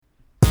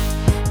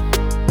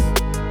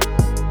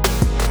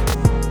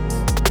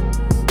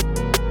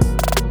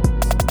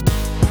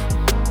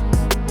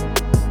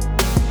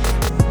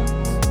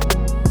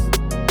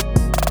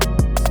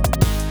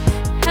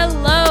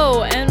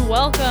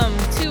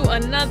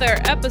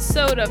another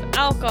episode of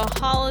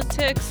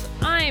Alcoholics.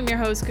 I am your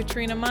host,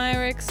 Katrina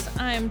Myricks.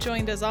 I am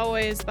joined as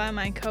always by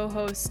my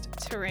co-host,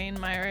 Terrain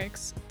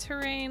Myricks.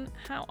 Terrain,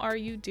 how are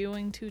you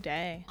doing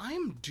today?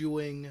 I'm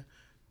doing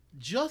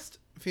just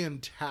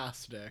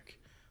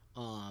fantastic.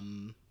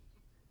 The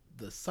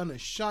sun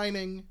is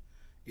shining.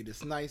 It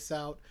is nice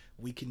out.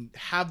 We can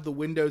have the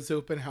windows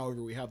open.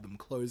 However, we have them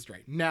closed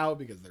right now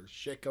because there's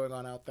shit going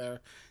on out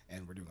there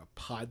and we're doing a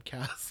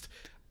podcast.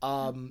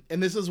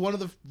 And this is one of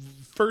the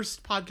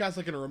first podcasts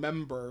I can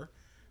remember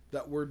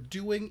that we're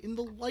doing in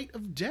the light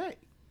of day.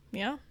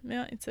 Yeah,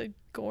 it's a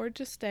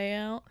gorgeous day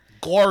out.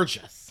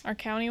 Gorgeous. Our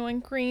county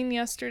went green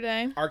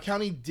yesterday. Our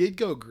county did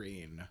go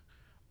green.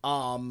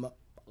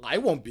 I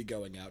won't be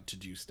going out to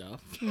do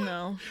stuff.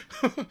 No.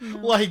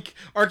 Like,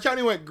 our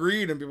county went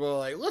green and people are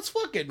like, let's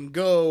fucking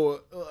go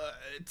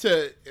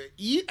to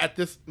eat at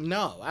this.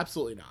 No,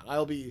 absolutely not.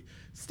 I'll be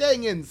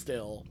staying in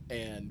still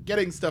and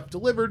getting stuff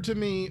delivered to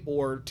me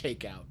or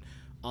takeout.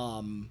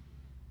 And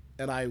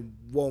I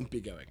won't be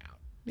going out.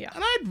 Yeah.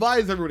 And I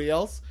advise everybody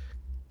else,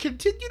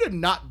 continue to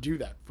not do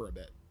that for a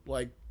bit.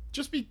 Like,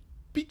 just be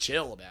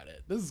chill about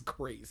it. This is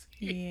crazy.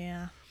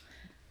 Yeah.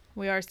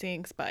 We are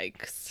seeing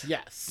spikes.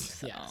 Yes.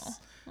 So, yes.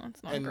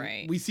 That's not and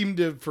great. We seem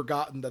to have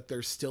forgotten that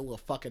there's still a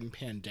fucking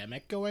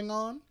pandemic going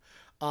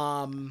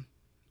on,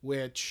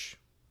 which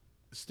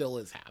still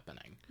is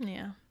happening.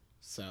 Yeah.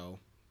 So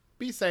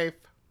be safe.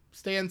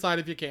 Stay inside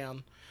if you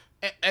can.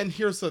 And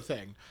here's the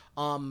thing.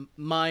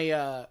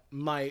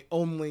 My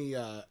only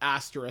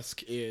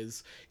asterisk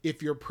is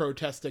if you're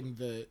protesting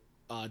the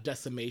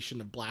decimation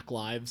of Black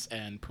lives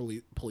and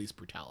police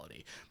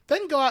brutality,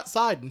 then go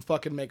outside and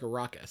fucking make a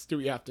ruckus. Do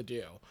what you have to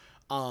do.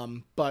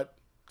 But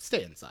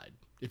stay inside.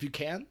 If you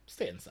can,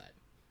 stay inside.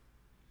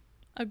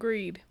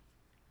 Agreed.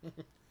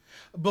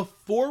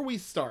 Before we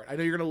start, I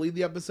know you're going to lead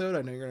the episode.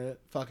 I know you're going to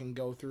fucking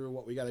go through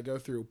what we got to go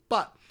through.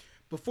 But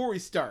before we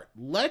start,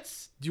 do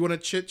you want to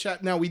chit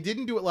chat? Now, we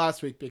didn't do it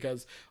last week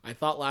because I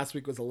thought last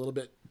week was a little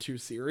bit too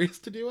serious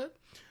to do it.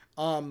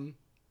 Do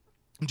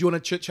you want to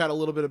chit chat a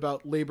little bit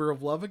about Labor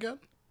of Love again?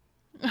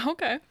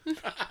 Okay.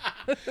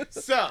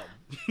 So,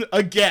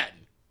 again,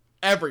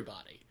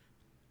 everybody,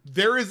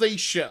 there is a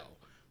show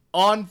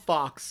on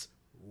Fox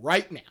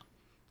right now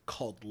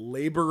called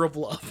Labor of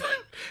Love.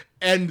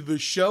 And the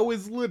show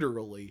is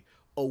literally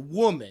a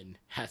woman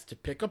has to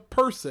pick a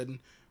person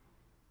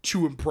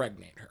to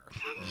impregnate her.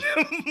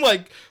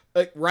 like,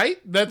 right?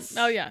 That's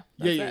yeah.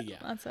 Yeah.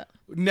 That's it.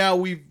 Now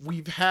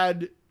we've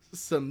had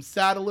some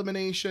sad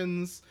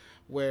eliminations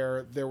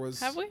where there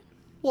was. Have we?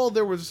 Well,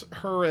 there was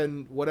her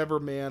and whatever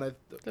man.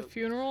 The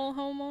funeral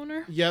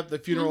homeowner? Yep, the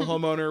funeral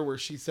homeowner, where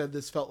she said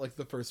this felt like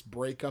the first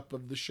breakup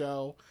of the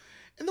show.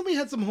 And then we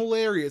had some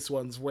hilarious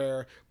ones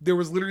where there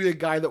was literally a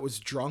guy that was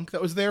drunk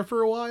that was there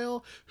for a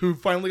while who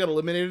finally got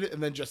eliminated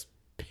and then just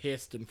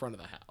pissed in front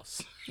of the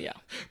house. Yeah.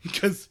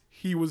 Because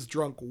he was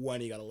drunk when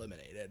he got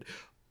eliminated.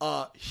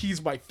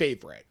 He's my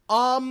favorite.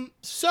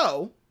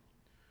 So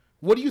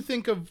what do you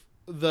think of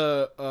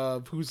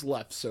who's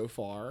left so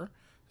far?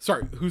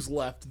 Sorry, who's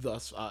left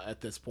thus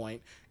at this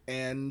point,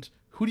 and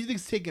who do you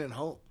think's taking it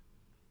home?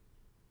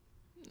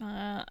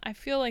 I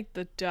feel like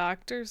the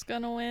doctor's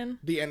gonna win.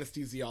 The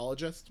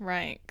anesthesiologist?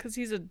 Right, because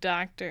he's a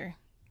doctor,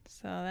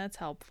 so that's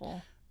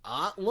helpful.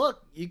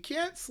 Look, you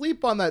can't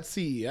sleep on that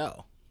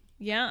CEO.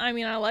 Yeah, I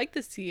mean, I like the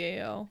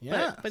CAO,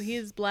 Yes. but he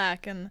is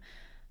black, and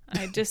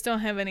I just don't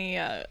have any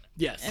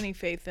Yes. any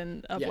faith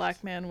in a Yes.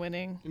 black man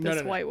winning No,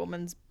 this no. white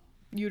woman's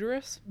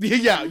uterus.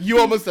 Yeah, you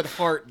almost said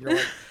heart. You're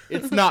like,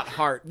 it's not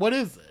heart. What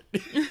is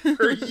it?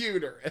 Her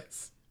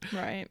uterus.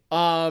 Right.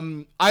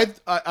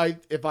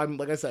 If I'm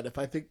like I said,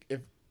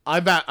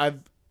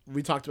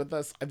 we talked about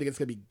this. I think it's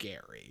gonna be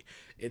Gary.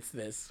 It's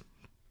this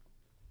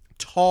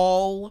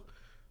tall,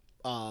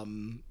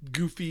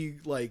 goofy,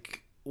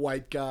 like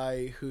white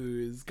guy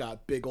who's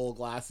got big old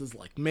glasses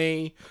like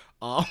me,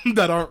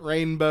 that aren't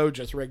rainbow,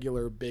 just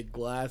regular big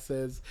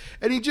glasses,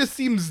 and he just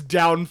seems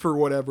down for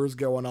whatever's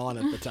going on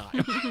at the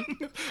time.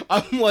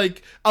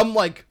 I'm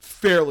like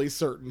fairly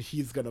certain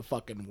he's gonna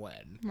fucking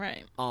win.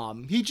 Right.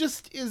 He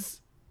just is.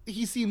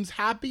 He seems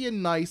happy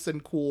and nice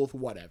and cool with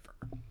whatever.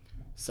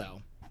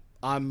 So,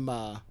 I'm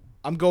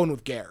going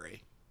with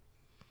Gary.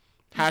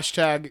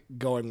 Hashtag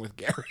going with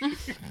Gary.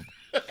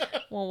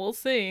 Well, we'll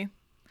see.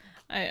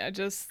 I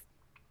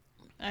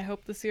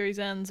hope the series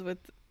ends with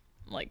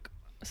like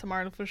some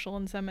artificial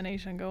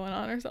insemination going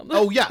on or something.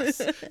 Oh,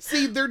 yes.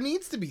 See, there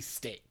needs to be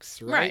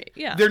stakes, right? Right,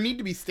 yeah. There need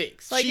to be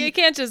stakes. Like, you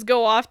can't just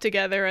go off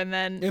together and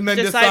then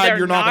decide they're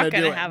you're not going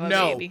to do it. have a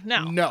No, baby.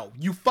 No. No,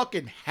 you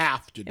fucking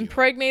have to do it.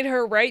 Impregnate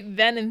her right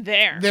then and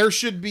there. There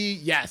should be,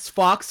 yes,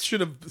 Fox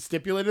should have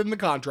stipulated in the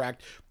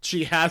contract,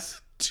 she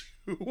has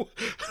to,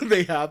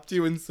 they have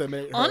to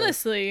inseminate her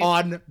Honestly,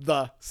 on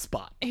the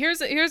spot.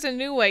 Here's a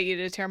new way you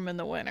determine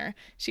the winner.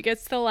 She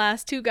gets the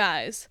last two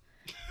guys.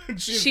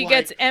 She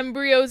gets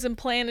embryos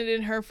implanted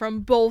in her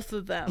from both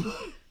of them.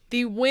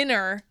 The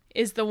winner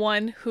is the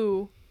one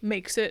who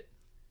makes it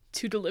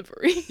to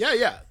delivery.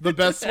 Yeah, the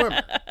best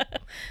swimmer.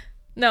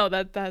 No,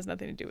 that has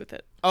nothing to do with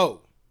it.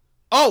 Oh.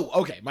 Oh,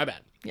 okay, my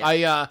bad.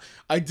 Yeah.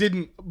 I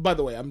didn't, by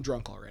the way, I'm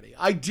drunk already.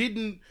 I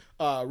didn't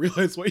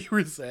realize what you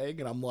were saying,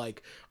 and I'm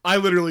like, I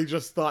literally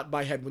just thought in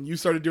my head, when you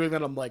started doing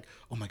that, I'm like,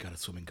 oh my god, a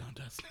swimming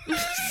contest.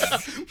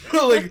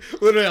 Like,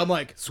 literally, I'm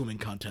like, swimming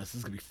contest, this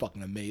is gonna be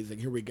fucking amazing.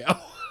 Here we go.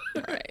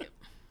 Right.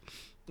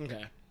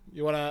 Okay.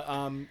 You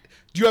wanna,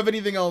 do you have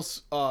anything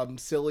else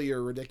silly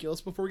or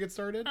ridiculous before we get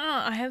started?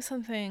 I have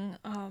something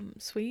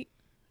sweet.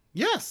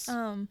 Yes.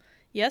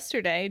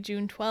 Yesterday,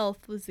 June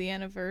 12th, was the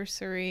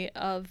anniversary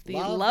of the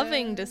Loving.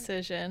 Loving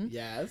decision.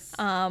 Yes.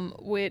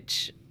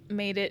 Which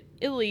made it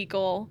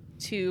illegal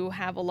to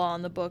have a law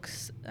in the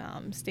books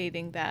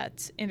stating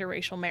that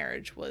interracial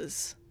marriage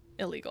was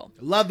illegal.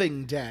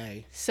 Loving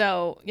Day.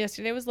 So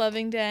yesterday was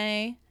Loving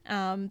Day.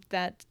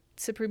 That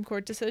Supreme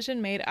Court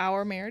decision made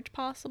our marriage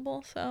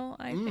possible. So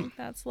I think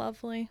that's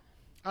lovely.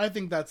 I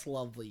think that's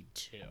lovely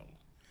too.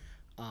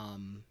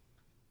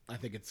 I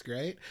think it's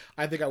great.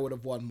 I think I would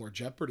have won more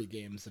Jeopardy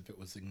games if it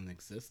was in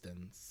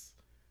existence.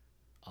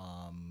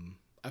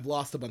 I've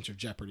lost a bunch of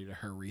Jeopardy to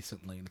her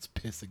recently, and it's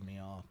pissing me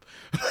off.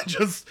 I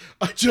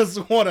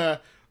just want to.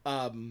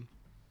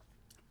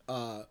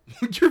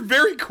 You're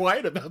very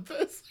quiet about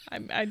this.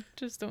 I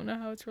just don't know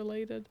how it's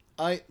related.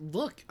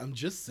 I'm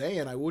just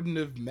saying, I wouldn't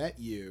have met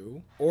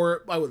you,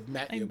 or I would have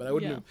met you, but I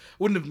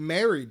wouldn't have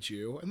married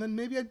you, and then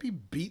maybe I'd be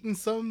beating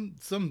some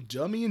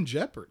dummy in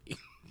Jeopardy.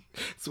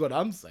 That's what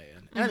I'm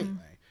saying.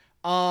 Anyway,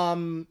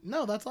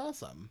 no, that's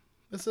awesome.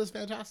 This is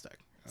fantastic.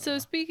 So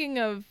speaking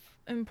of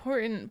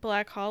important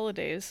Black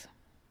holidays,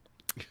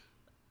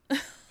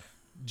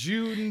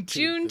 Juneteenth,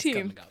 June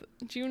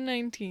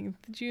 19th,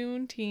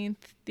 Juneteenth,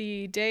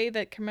 the day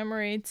that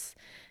commemorates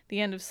the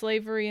end of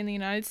slavery in the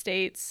United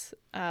States.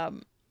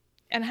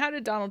 And how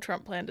did Donald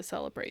Trump plan to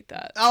celebrate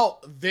that? Oh,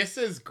 this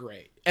is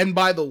great. And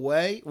by the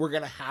way, we're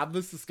going to have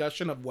this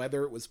discussion of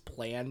whether it was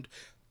planned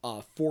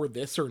for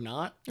this or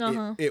not.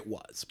 It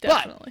was.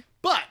 Definitely.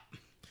 But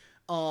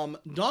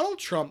Donald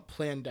Trump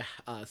planned to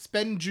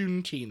spend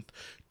Juneteenth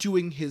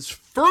doing his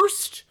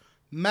first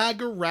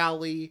MAGA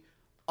rally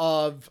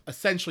of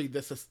essentially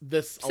this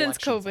Since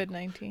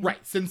COVID-19. Right,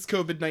 since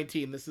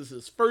COVID-19. This is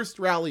his first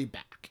rally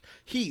back.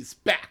 He's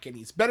back, and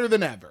he's better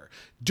than ever.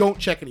 Don't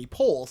check any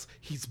polls.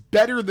 He's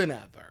better than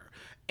ever.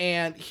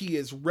 And he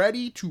is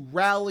ready to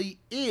rally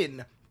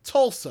in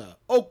Tulsa,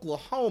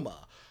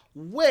 Oklahoma,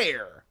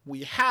 where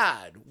we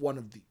had one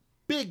of the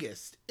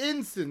biggest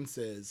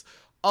instances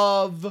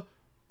of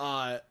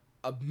a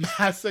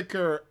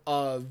massacre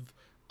of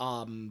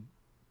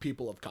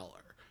people of color.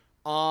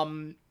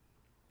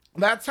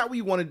 That's how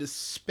he wanted to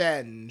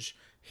spend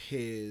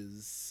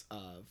his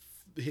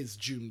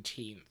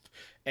Juneteenth,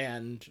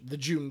 and the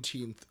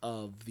Juneteenth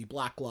of the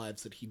Black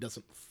lives that he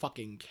doesn't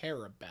fucking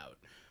care about.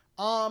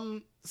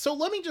 So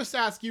let me just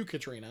ask you,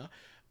 Katrina.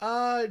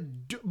 By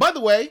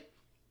the way,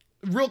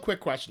 real quick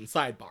question,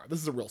 sidebar.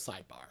 This is a real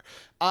sidebar.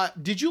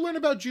 Did you learn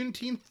about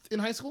Juneteenth in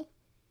high school?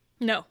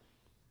 No.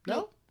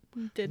 No?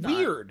 Did not.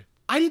 Weird.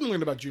 I didn't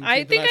learn about Juneteenth.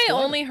 I think I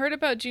only heard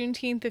about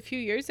Juneteenth a few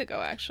years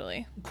ago,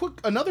 actually.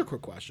 Another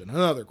quick question.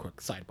 Another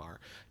quick sidebar.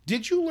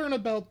 Did you learn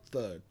about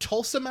the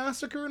Tulsa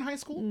massacre in high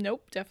school?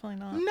 Nope, definitely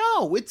not.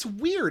 No, it's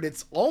weird.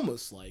 It's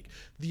almost like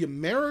the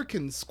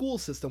American school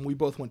system. We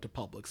both went to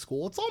public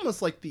school. It's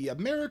almost like the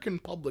American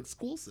public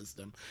school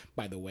system.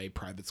 By the way,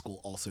 private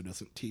school also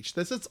doesn't teach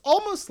this. It's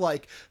almost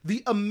like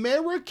the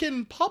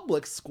American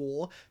public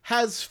school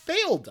has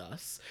failed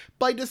us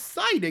by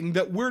deciding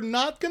that we're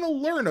not going to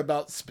learn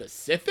about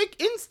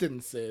specific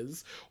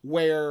instances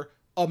where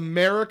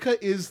America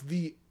is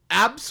the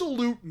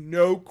absolute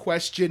no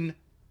question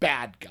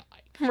bad guy.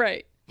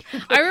 Right.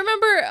 I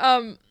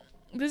remember,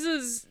 this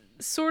is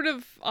sort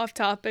of off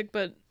topic,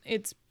 but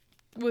it's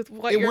with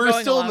what you're going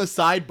We're still along. in the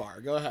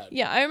sidebar. Go ahead.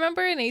 Yeah, I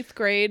remember in 8th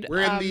grade.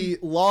 We're in the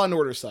Law and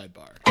Order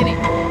sidebar.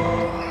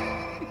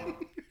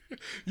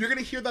 You're going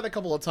to hear that a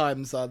couple of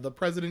times. The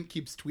president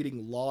keeps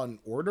tweeting Law and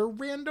Order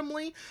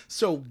randomly.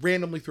 So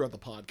randomly throughout the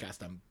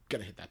podcast, I'm going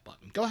to hit that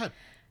button. Go ahead.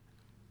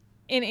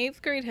 In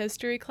 8th grade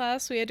history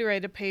class, we had to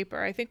write a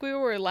paper. I think we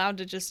were allowed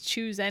to just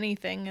choose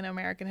anything in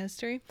American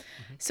history.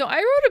 Mm-hmm. So I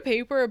wrote a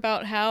paper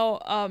about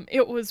how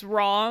it was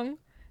wrong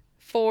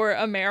for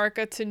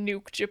America to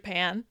nuke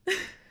Japan.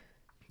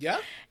 Yeah?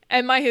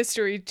 And my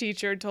history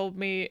teacher told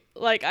me,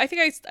 like, I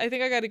think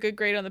I got a good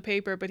grade on the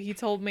paper, but he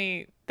told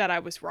me that I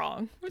was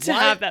wrong to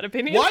have that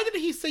opinion. Why did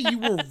he say you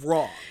were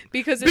wrong?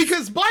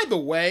 Because by the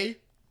way,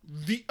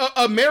 the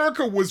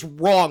America was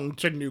wrong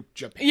to nuke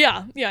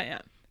Japan.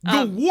 Yeah.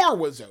 The war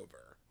was over.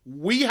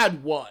 We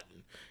had won.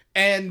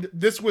 And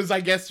this was,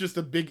 I guess, just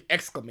a big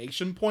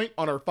exclamation point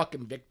on our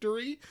fucking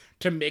victory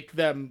to make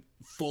them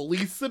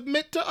fully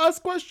submit to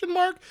us, ?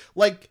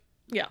 Like,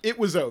 yeah, it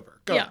was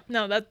over. Go ahead.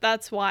 No,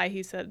 that's why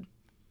he said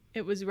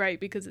it was right,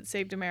 because it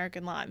saved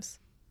American lives.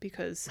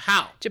 Because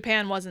how?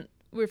 Japan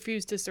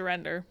refused to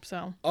surrender,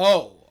 so.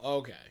 Oh,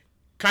 okay.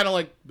 Kind of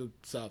like the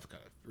South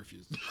kind of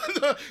refused.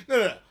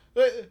 No.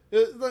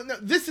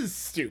 This is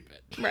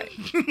stupid. Right.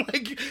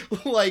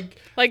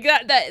 like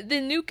that the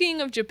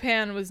nuking of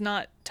Japan was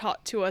not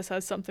taught to us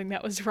as something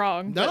that was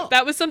wrong. No.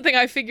 That was something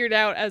I figured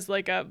out as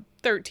like a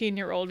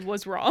 13-year-old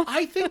was wrong.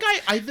 I think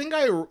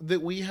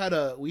that we had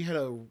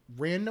a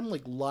random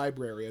like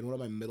library in one of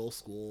my middle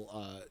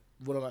school,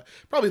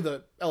 probably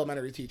the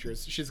elementary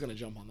teachers. She's gonna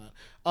jump on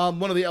that.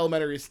 One of the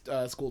elementary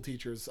school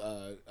teachers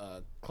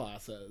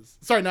classes.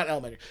 Sorry, not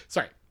elementary.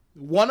 Sorry.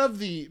 One of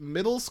the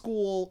middle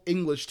school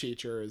English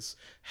teachers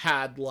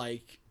had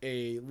like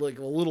a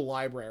little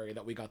library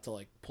that we got to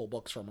like pull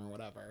books from or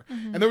whatever.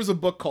 And there was a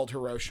book called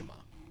Hiroshima.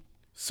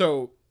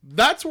 So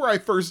that's where I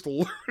first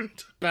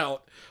learned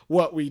about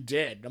what we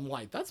did. I'm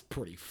like, that's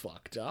pretty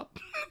fucked up.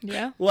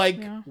 Yeah.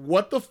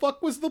 What the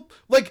fuck was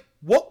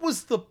what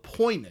was the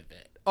point of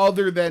it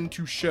other than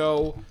to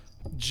show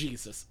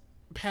Jesus?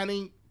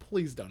 Penny,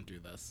 please don't do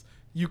this.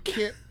 You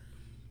can't.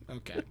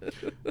 Okay.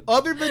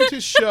 Other than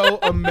to show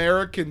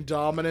American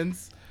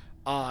dominance,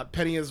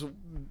 Penny is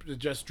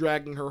just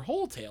dragging her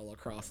whole tail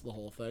across the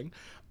whole thing.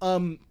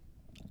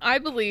 I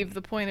believe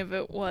the point of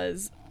it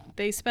was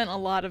they spent a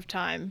lot of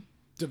time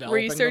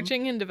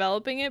Researching and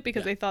developing it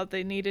because they thought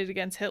they needed it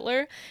against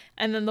Hitler.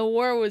 And then the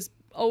war was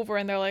over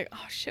and they're like,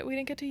 oh shit, we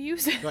didn't get to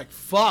use it. Like,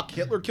 fuck,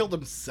 Hitler killed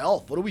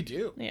himself. What do we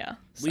do? Yeah.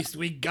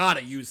 We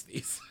gotta use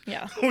these.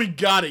 Yeah. We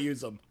gotta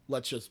use them.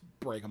 Let's just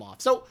break them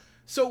off. So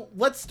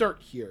let's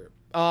start here.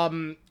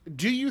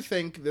 Do you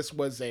think this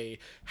was a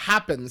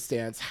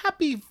happenstance,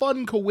 happy,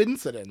 fun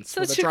coincidence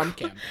for the Trump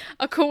campaign?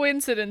 A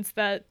coincidence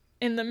that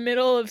in the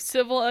middle of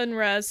civil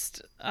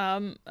unrest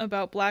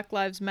about Black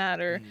Lives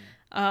Matter,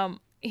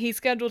 he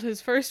scheduled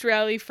his first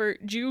rally for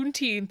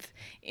Juneteenth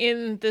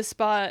in the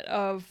spot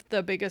of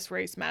the biggest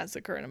race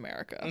massacre in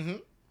America. Mm-hmm.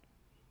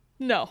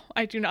 No,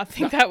 I do not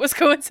think that was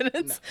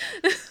coincidence.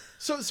 No.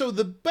 So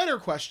the better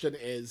question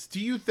is, do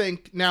you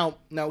think now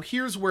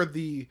here's where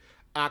the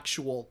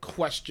actual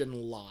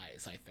question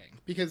lies, I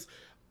think, because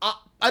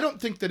I don't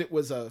think that it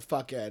was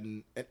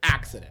an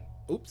accident.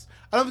 Oops.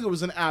 I don't think it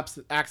was an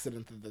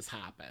accident that this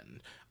happened.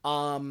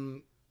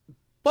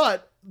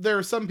 But there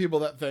are some people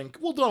that think,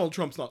 well, Donald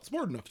Trump's not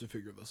smart enough to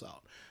figure this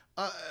out.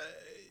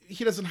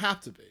 He doesn't have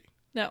to be.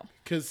 No.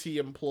 Because he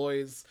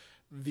employs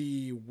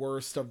the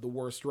worst of the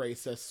worst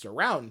racists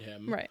around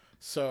him. Right.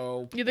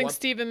 So you think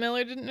Stephen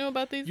Miller didn't know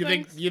about these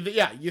things?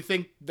 You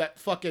think that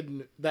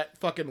fucking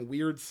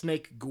weird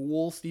snake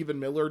ghoul Stephen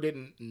Miller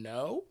didn't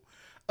know?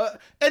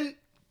 And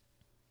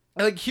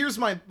like, here's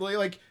my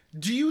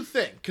do you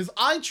think? Because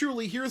I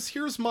truly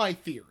here's my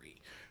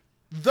theory.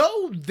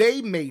 Though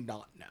they may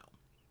not know,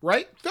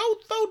 right?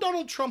 Though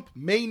Donald Trump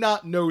may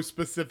not know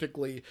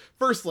specifically.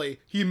 Firstly,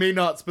 he may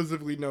not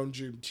specifically know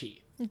Juneteenth.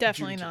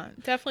 Definitely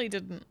not. Definitely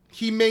didn't.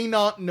 He may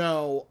not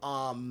know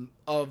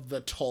of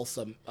the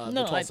Tulsa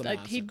massacre.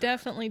 He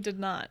definitely did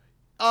not.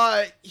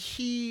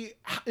 He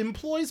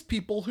employs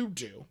people who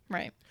do.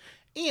 Right.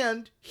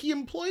 And he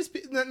employs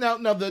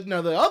now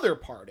the other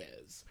part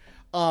is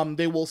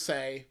they will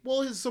say,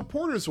 well, his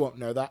supporters won't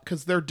know that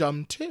because they're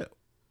dumb too.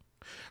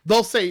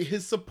 They'll say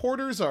his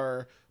supporters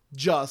are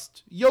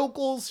just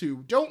yokels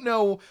who don't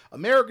know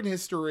American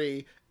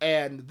history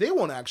and they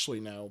won't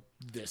actually know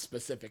this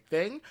specific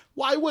thing.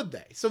 Why would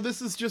they? So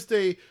this is just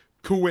a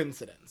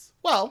coincidence.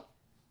 Well,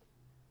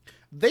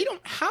 they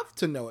don't have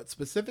to know it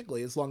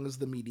specifically as long as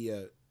the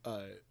media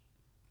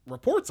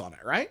reports on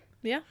it, right?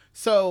 Yeah.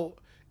 So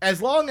as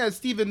long as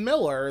Stephen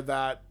Miller,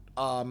 that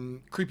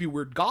creepy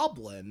weird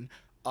goblin,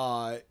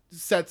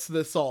 sets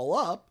this all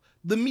up,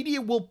 the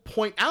media will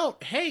point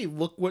out, hey,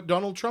 look what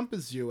Donald Trump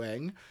is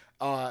doing.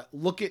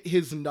 Look at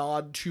his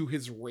nod to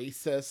his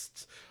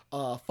racist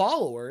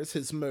followers,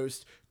 his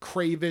most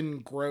craven,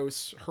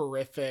 gross,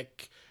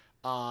 horrific,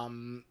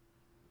 terrible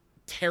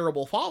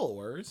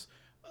followers.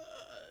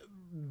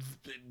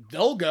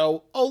 They'll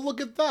go, oh,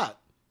 look at that.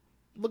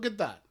 Look at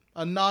that.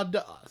 A nod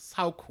to us.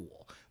 How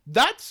cool.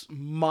 That's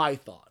my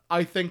thought.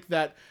 I think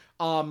that,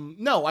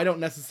 no, I don't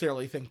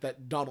necessarily think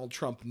that Donald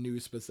Trump knew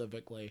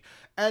specifically.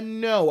 And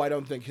no, I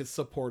don't think his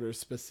supporters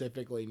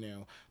specifically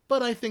knew.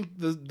 But I think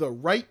the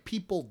right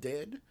people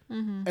did.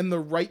 Mm-hmm. And the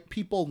right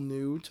people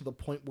knew to the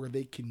point where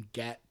they can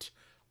get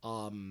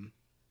the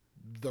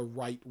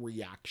right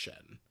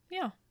reaction.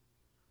 Yeah.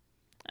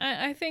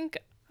 I'm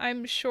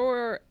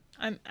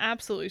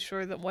absolutely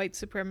sure that white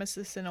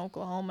supremacists in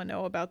Oklahoma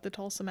know about the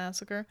Tulsa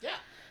massacre. Yeah.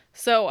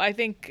 So I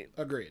think...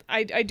 Agreed.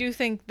 I do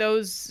think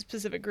those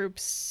specific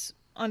groups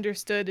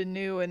understood and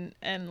knew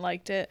and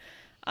liked it.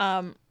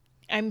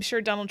 I'm sure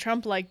Donald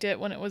Trump liked it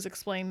when it was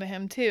explained to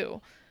him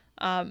too.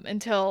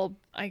 Until,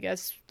 I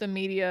guess, the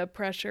media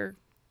pressure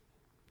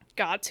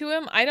got to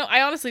him.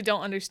 I honestly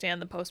don't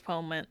understand the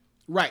postponement.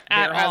 Right.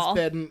 There has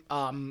been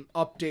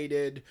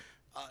updated...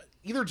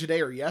 either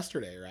today or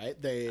yesterday, right?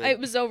 It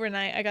was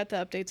overnight. I got the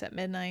updates at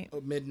midnight.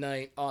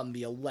 Midnight on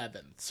the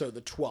 11th, so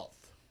the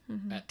 12th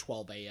at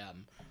 12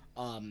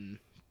 a.m.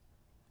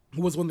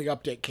 Was when the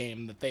update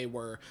came that they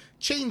were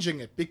changing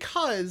it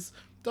because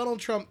Donald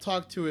Trump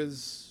talked to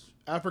his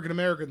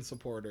African-American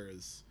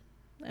supporters.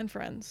 And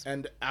friends.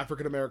 And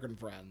African-American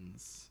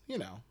friends. You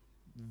know,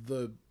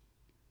 the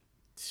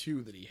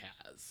 2 that he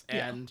has.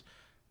 Yeah. And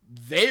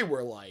they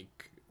were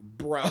like,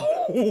 bro,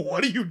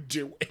 what are you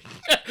doing?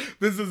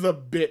 This is a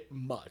bit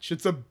much.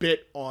 It's a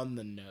bit on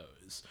the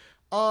nose.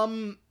 I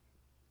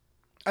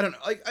don't know.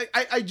 Like,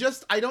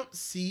 I don't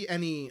see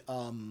any,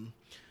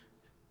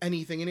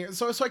 anything in here.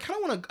 So I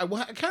kind of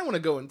want to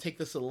go and take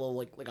this a little,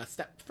 like a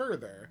step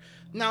further.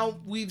 Now,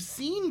 we've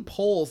seen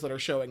polls that are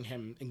showing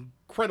him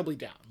incredibly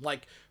down.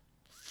 Like,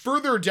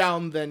 further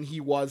down than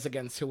he was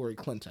against Hillary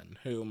Clinton,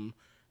 whom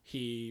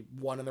he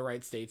won in the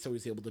right state, so he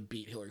was able to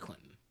beat Hillary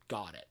Clinton.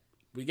 Got it.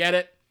 We get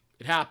it.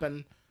 It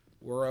happened.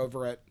 We're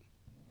over it.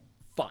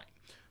 Fine.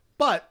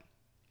 But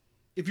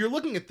if you're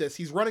looking at this,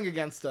 he's running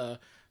against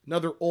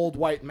another old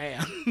white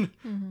man,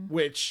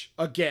 which,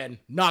 again,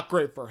 not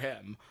great for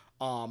him.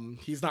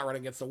 He's not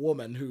running against a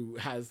woman who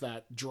has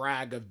that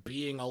drag of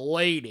being a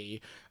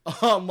lady.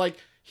 Like,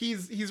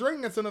 he's running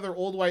against another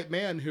old white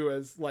man who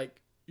has, like,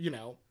 you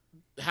know,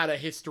 had a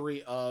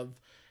history of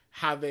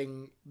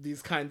having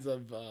these kinds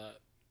of,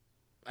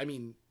 I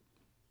mean,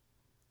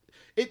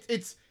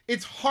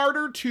 it's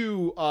harder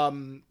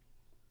to,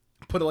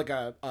 put it like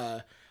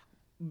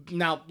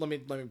now let me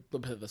put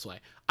it this way.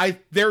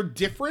 They're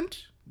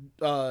different.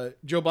 Joe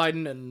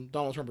Biden and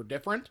Donald Trump are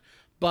different,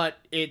 but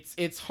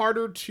it's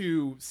harder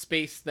to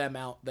space them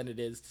out than it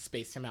is to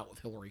space him out with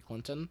Hillary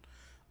Clinton.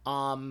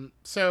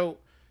 So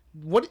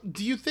what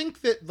do you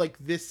think that, like,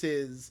 this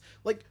is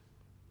like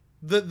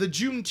the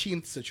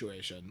Juneteenth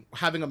situation,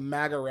 having a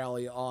MAGA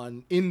rally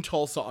in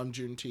Tulsa on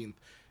Juneteenth,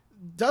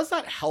 does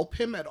that help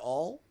him at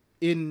all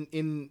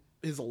in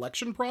his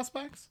election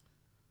prospects?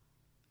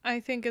 I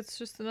think it's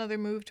just another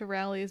move to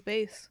rally his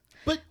base,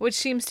 But which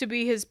seems to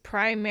be his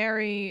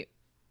primary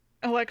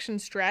election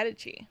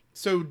strategy.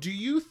 so do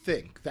you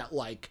think that,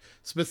 like,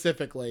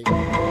 specifically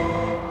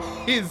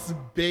his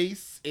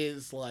base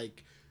is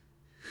like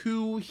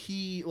who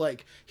he,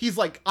 like, he's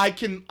like, I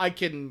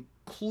can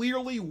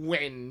clearly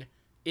win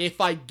if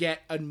I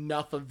get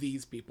enough of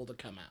these people to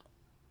come out.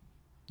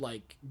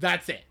 Like,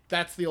 that's it.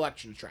 That's the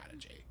election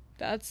strategy.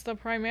 That's the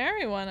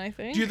primary one, I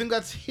think. Do you think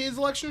that's his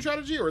election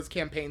strategy or his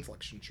campaign's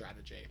election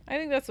strategy? I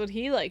think that's what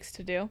he likes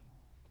to do.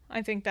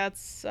 I think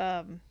that's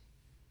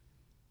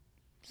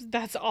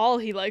all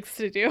he likes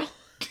to do.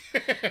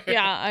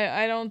 Yeah,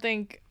 I don't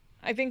think...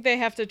 I think they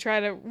have to try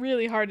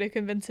really hard to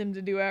convince him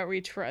to do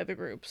outreach for other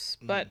groups,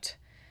 but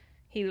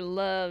he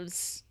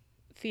loves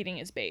feeding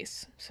his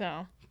base,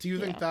 so... Do you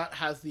think that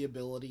has the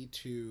ability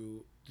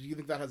to... Do you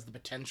think that has the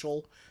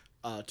potential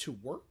to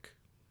work?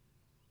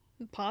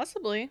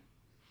 Possibly.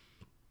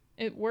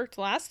 It worked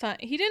last time.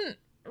 He didn't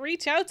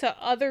reach out to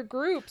other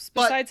groups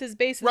besides his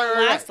base in the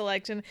last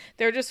election.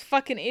 They're just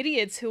fucking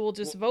idiots who will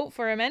just vote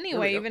for him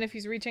anyway, even if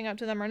he's reaching out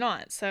to them or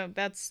not. So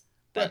that's...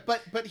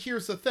 But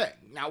here's the thing.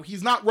 Now,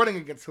 he's not running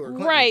against Hillary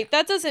Clinton. Right.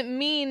 That doesn't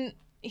mean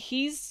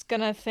he's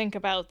gonna think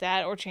about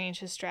that or change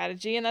his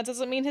strategy, and that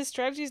doesn't mean his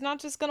strategy is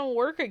not just gonna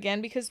work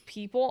again because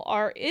people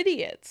are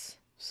idiots.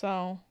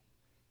 So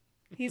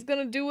he's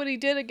gonna do what he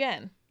did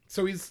again.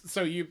 So you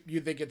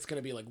think it's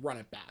gonna be like run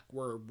it back?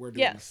 We're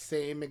doing the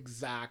same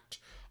exact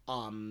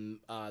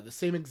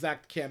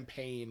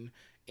campaign,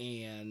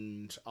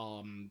 and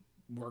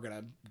we're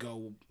gonna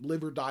go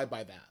live or die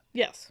by that.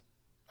 Yes.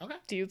 Okay.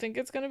 Do you think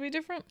it's going to be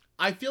different?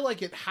 I feel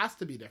like it has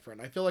to be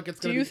different. I feel like it's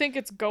going to be... Do you think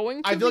it's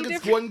going to be different? I feel like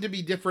it's going to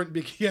be different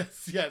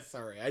because... Yes,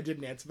 sorry. I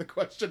didn't answer the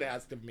question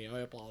asked of me. I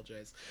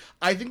apologize.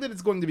 I think that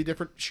it's going to be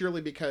different surely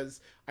because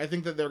I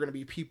think that there are going to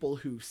be people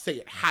who say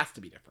it has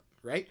to be different,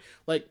 right?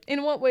 Like...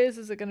 In what ways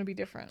is it going to be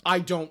different? I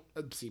don't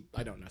know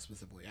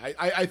specifically.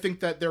 I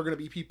think that there are going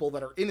to be people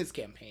that are in his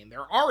campaign.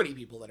 There are already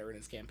people that are in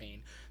his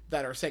campaign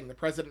that are saying the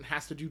president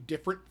has to do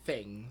different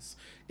things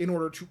in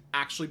order to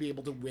actually be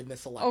able to win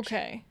this election.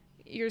 Okay.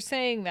 You're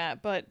saying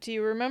that, but do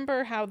you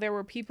remember how there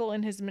were people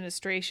in his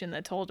administration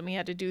that told him he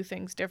had to do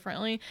things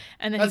differently,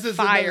 and then he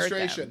fired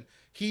them?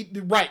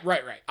 Right.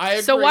 I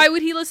agree. So why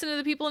would he listen to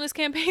the people in his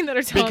campaign that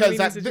are telling him he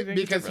needs to do things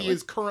because differently? he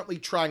is currently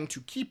trying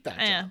to keep that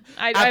job.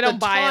 I don't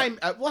buy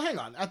it. Well, hang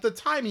on. At the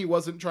time, he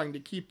wasn't trying to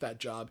keep that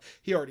job.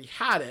 He already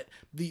had it.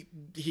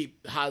 He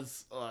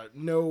has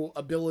no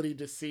ability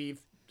to see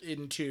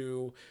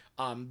into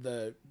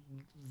the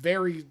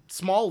very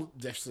small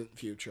distant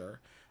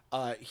future.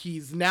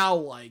 He's now,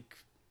 like,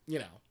 you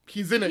know,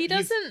 he's in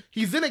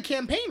a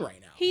campaign right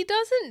now. He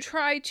doesn't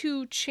try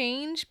to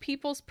change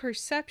people's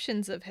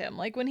perceptions of him.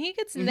 Like, when he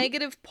gets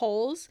negative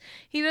polls,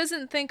 he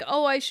doesn't think,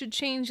 oh, I should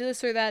change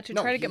this or that to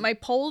try to get my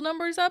poll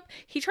numbers up.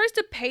 He tries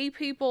to pay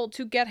people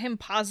to get him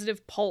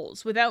positive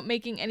polls without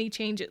making any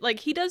changes. Like,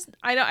 he does...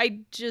 I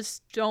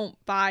just don't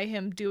buy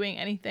him doing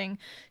anying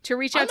to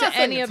reach out to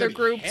any other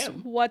groups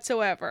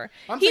whatsoever.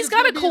 He's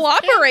got to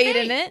cooperate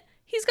in it.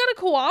 He's got to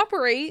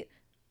cooperate.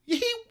 He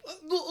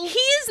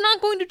is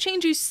not going to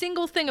change a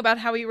single thing about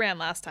how he ran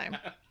last time.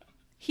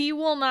 He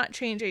will not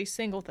change a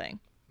single thing.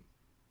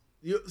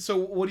 So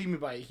what do you mean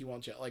by he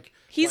won't change? Like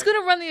He's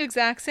going to run the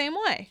exact same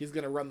way. He's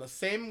going to run the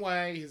same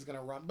way. He's going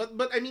to run.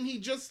 But I mean, he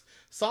just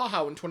saw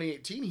how in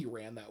 2018 he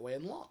ran that way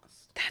and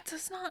lost. That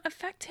does not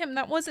affect him.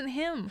 That wasn't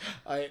him.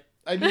 I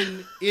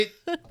mean,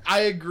 I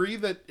agree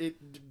that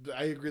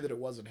it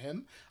wasn't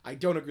him. I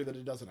don't agree that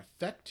it doesn't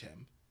affect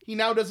him. He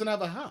now doesn't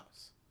have a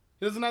house.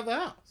 He doesn't have the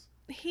house.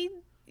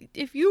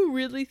 If you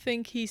really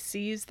think he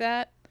sees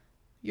that,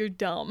 you're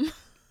dumb.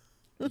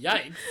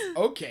 Yikes.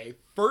 Okay.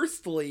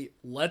 Firstly,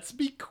 let's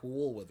be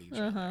cool with each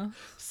other.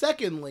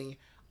 Secondly,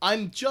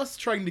 I'm just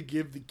trying to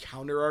give the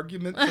counter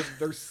argument so that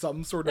there's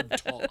some sort of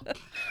talk.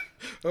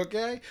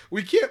 Okay?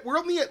 We're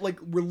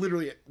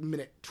literally at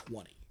minute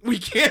 20. We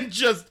can't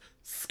just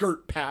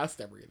skirt past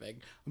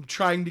everything. I'm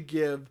trying to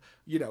give,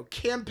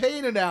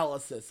 campaign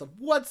analysis of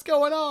what's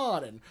going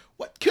on and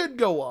what could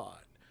go on.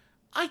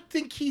 I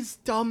think he's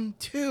dumb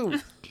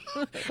too.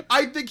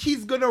 I think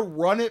he's going to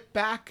run it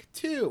back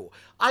too.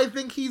 I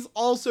think he's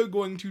also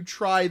going to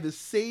try the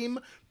same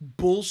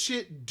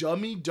bullshit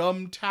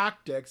dumb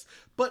tactics,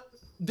 but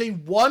they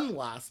won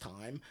last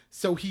time,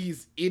 so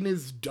he's in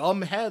his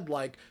dumb head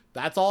like,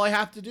 that's all I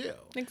have to do.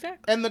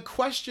 Exactly. And the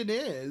question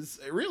is,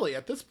 really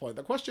at this point,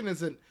 the question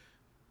isn't,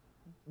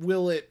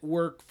 will it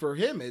work for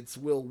him? It's,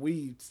 will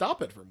we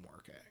stop it from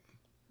working?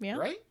 Yeah.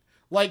 Right?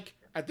 Like,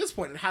 at this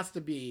point, it has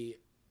to be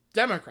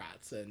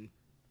Democrats, and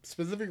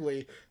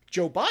specifically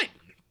Joe Biden,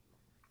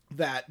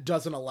 that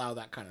doesn't allow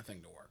that kind of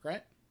thing to work,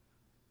 right?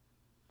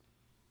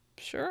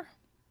 Sure.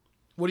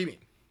 What do you mean?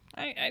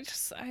 I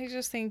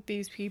just think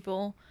these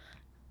people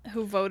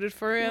who voted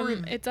for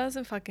him, it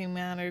doesn't fucking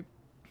matter.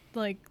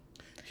 Like,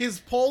 his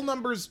poll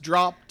numbers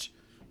dropped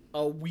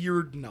a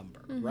weird number,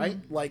 right?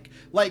 Like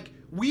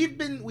we've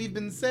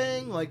been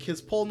saying, like,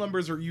 his poll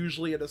numbers are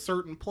usually at a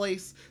certain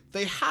place.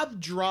 They have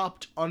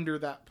dropped under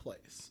that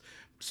place.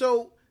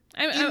 So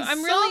in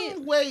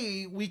some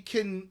way we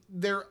can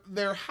there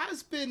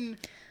has been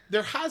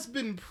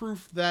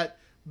proof that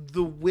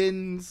the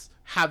winds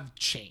have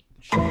changed.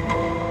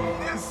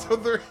 So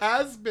there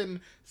has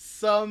been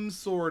some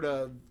sort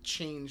of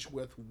change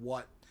with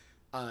what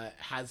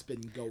has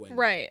been going.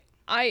 Right.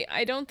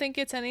 I don't think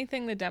it's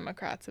anything the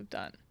Democrats have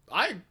done.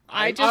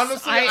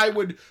 I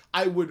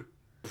would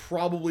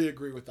probably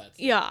agree with that.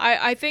 Yeah,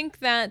 I think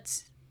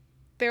that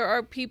there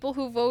are people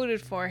who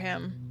voted for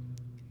him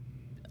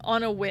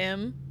on a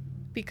whim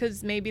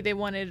because maybe they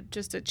wanted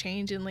just a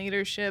change in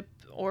leadership,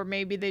 or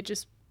maybe they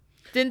just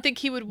didn't think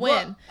he would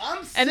win. Look,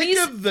 I'm sick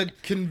of the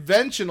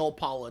conventional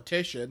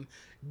politician.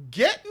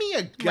 Get me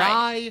a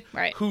guy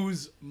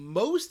whose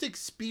most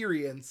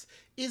experience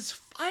is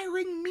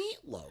firing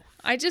Meatloaf.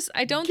 I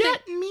don't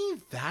Get me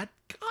that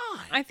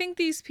guy. I think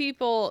these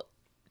people,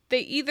 they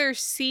either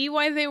see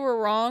why they were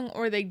wrong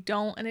or they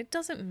don't, and it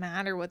doesn't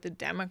matter what the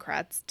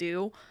Democrats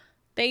do.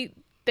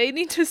 They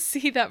need to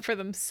see that for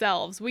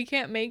themselves. We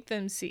can't make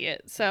them see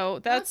it. So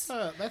that's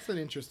an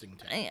interesting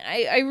take.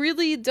 I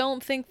really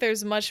don't think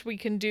there's much we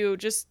can do.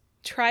 Just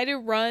try to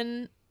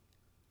run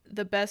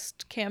the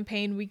best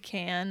campaign we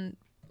can.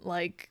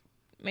 Like,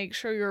 make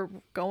sure you're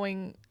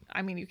going.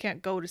 I mean, you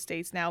can't go to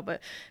states now, but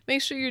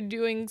make sure you're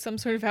doing some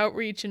sort of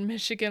outreach in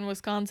Michigan,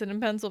 Wisconsin,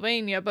 and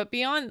Pennsylvania. But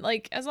beyond,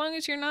 like, as long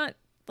as you're not,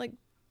 like,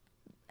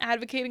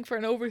 advocating for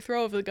an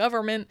overthrow of the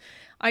government,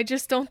 I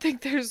just don't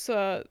think there's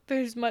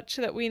much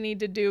that we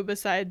need to do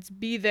besides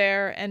be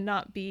there and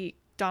not be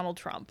Donald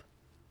Trump.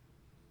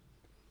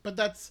 But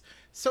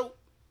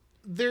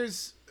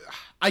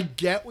I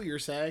get what you're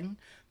saying,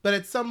 but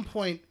at some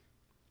point,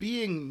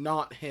 being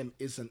not him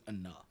isn't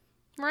enough.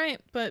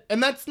 Right,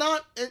 and that's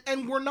not,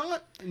 and we're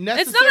not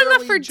necessarily. It's not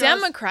enough for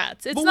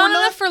Democrats. It's not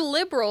enough for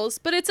liberals,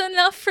 but it's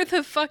enough for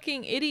the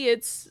fucking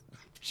idiots,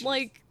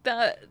 like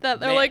that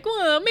they're like,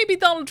 well, maybe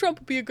Donald Trump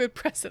would be a good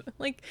president,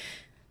 like,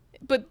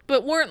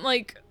 but weren't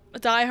like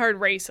diehard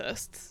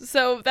racists.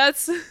 So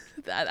that's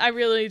that. I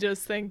really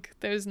just think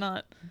there's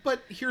not.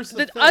 But here's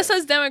the thing. Us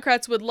as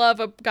Democrats would love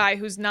a guy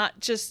who's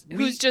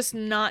just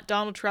not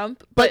Donald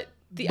Trump. But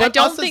I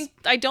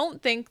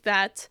don't think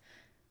that.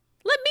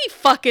 Let me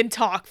fucking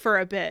talk for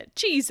a bit.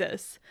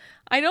 Jesus.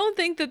 I don't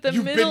think that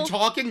You've been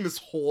talking this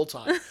whole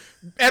time.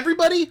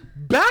 Everybody,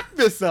 back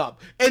this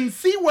up and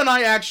see when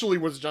I actually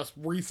was just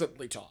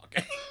recently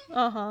talking.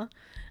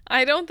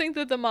 I don't think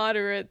that the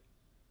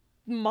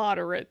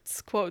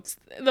moderates, quotes,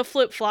 the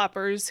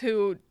flip-floppers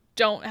who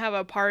don't have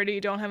a party,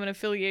 don't have an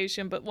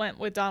affiliation, but went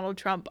with Donald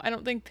Trump, I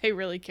don't think they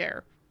really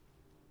care.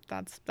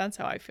 That's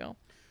how I feel.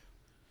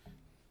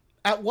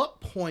 At what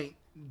point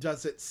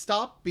does it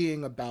stop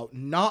being about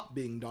not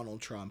being Donald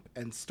Trump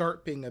and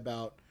start being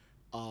about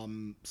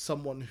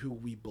someone who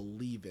we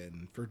believe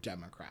in for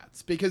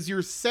Democrats? Because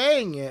you're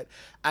saying it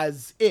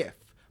as if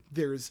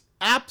there's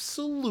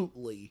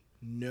absolutely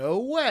no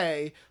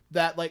way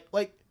that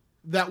like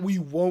that we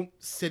won't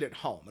sit at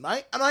home. And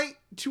I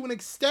to an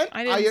extent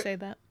I didn't say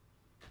that.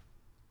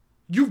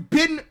 You've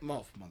been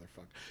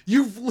motherfucker.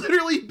 You've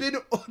literally been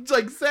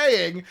like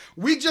saying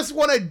we just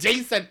want a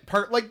decent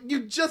part. Like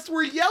you just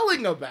were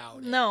yelling about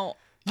it. No.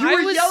 You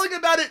were yelling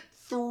about it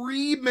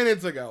 3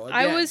 minutes ago.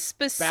 I Again, was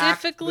back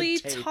specifically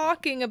the table.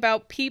 talking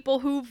about people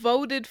who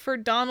voted for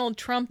Donald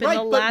Trump in Right,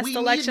 the but last we need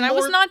election. I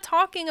was more- not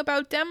talking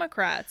about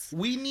Democrats.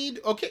 We need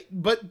okay,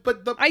 but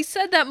the I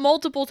said that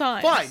multiple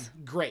times. fine,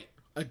 great.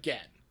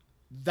 Again,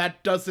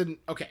 that doesn't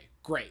okay,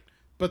 great.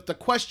 But the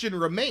question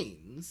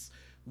remains: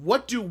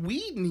 what do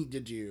we need to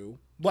do,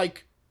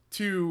 like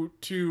to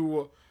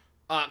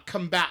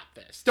combat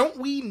this? Don't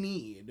we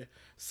need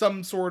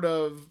some sort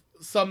of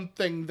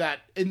something that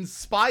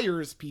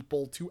inspires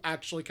people to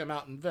actually come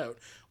out and vote,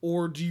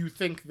 or do you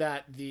think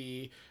that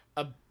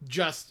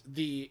just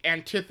the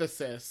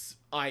antithesis,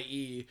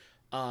 i.e.,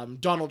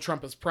 Donald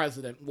Trump as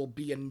president, will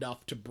be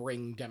enough to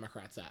bring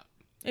Democrats out?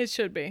 It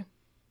should be.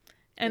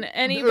 And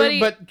anybody...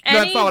 But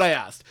that's not what I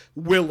asked.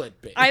 Will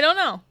it be? I don't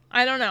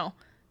know.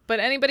 But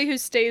anybody who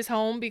stays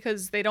home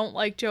because they don't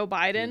like Joe Here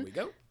Biden we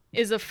go.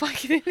 is a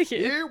fucking idiot.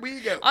 Here we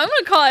go. I'm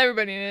going to call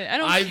everybody an idiot. I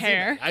don't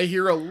care. I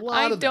hear a lot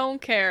I of that. don't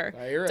care.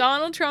 I hear it.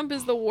 Donald Trump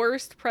is the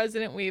worst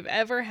president we've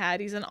ever had.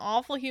 He's an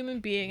awful human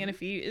being. And if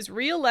he is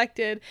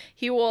reelected,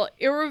 he will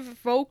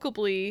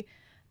irrevocably...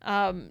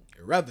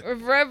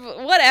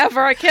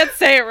 whatever. I can't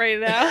say it right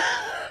now.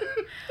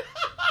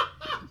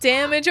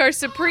 Damage our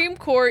Supreme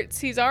Courts.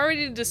 He's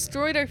already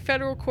destroyed our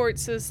federal court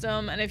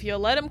system. And if you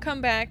let him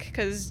come back,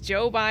 because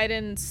Joe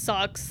Biden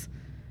sucks...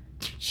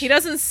 He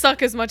doesn't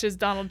suck as much as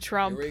Donald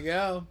Trump. Here we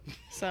go. Here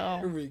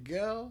So we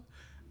go.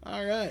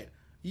 All right.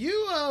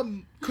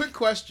 You, quick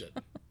question.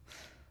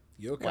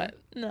 You okay? what?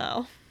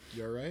 No.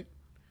 You all right?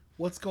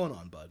 What's going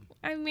on, bud?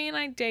 I mean,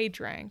 I day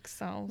drank,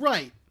 so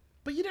Right.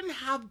 But you didn't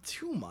have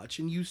too much,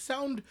 and you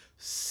sound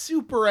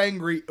super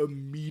angry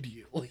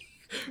immediately.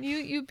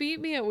 you beat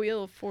me at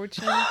Wheel of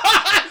Fortune, Is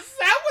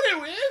that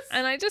what it is?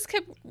 and I just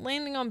kept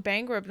landing on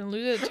bankrupt and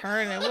losing a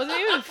turn. It wasn't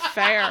even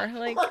fair.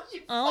 Like, Are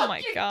you oh my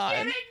fucking god.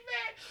 kidding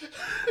me?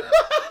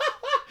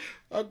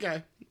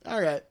 Okay.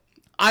 All right.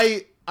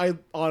 I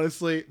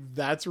honestly,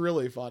 that's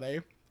really funny.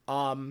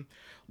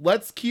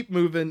 Let's keep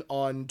moving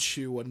on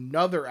to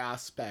another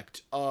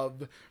aspect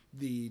of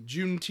the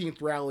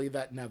Juneteenth rally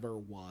that never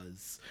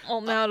was.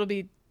 Well, now it'll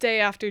be day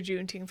after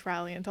Juneteenth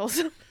rally in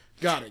Tulsa.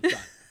 Got it.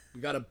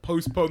 We got to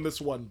postpone this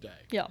one day.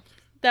 Yeah,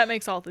 that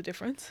makes all the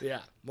difference.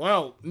 Yeah.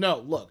 Well, no,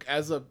 look,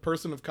 as a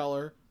person of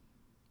color,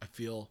 I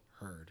feel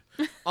heard.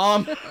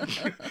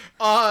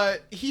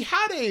 He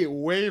had a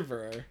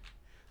waiver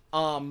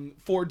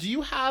do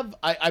you have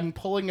I'm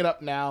pulling it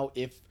up now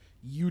if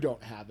you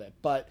don't have it,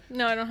 but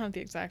No, I don't have the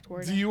exact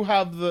word. do you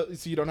have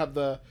so you don't have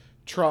the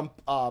Trump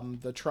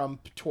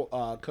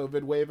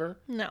COVID waiver?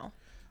 No.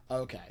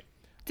 Okay.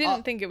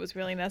 Didn't think it was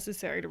really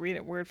necessary to read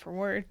it word for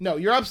word. No,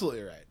 you're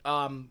absolutely right.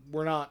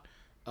 We're not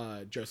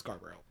Joe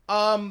Scarborough.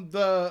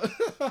 The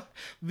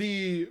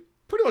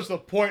pretty much the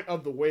point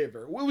of the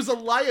waiver, it was a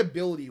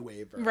liability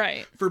waiver,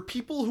 Right. for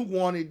people who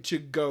wanted to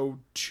go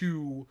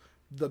to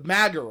the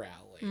MAGA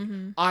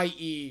rally,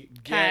 i.e.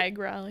 CAG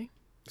rally.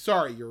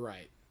 Sorry, you're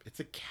right. It's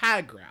a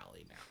CAG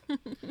rally now.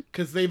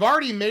 Because they've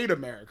already made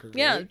America great.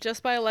 Yeah,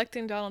 just by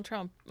electing Donald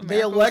Trump. They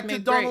America was elected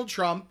made Donald great.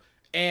 Trump,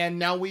 and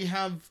now we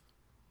have...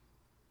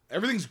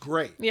 Everything's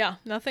great. Yeah,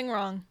 nothing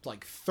wrong. It's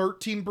like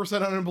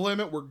 13%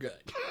 unemployment. We're good.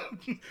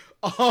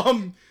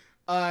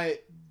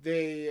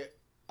 They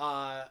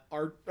are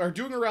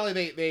doing a rally.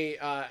 They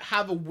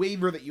have a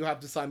waiver that you have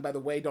to sign. By the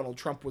way, Donald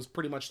Trump was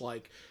pretty much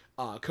like,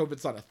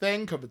 COVID's not a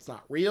thing. COVID's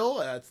not real.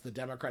 It's the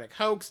Democratic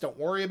hoax. Don't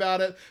worry about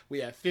it. We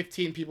have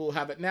 15 people who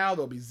have it now.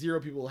 There'll be 0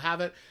 people who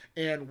have it.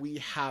 And we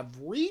have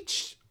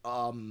reached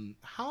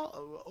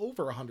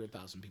over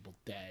 100,000 people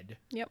dead.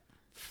 Yep.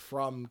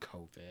 From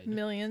COVID.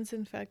 Millions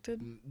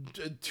infected.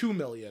 2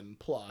 million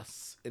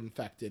plus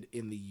infected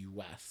in the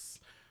US.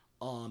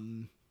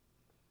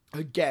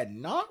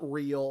 Again, not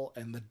real,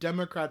 and the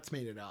Democrats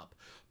made it up.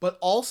 But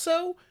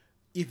also,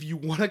 if you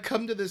want to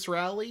come to this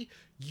rally,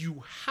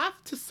 you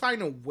have to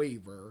sign a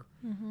waiver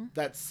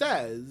that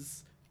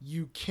says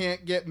you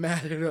can't get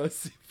mad at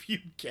us if you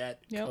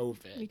get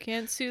COVID. You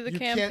can't sue the You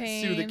campaign.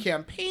 can't sue the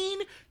campaign.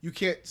 You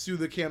can't sue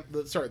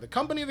the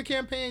company of the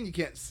campaign. You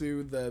can't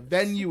sue the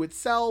venue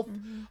itself.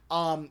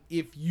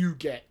 If you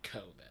get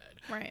COVID.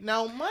 Right.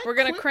 Now, we're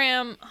going to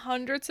cram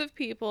hundreds of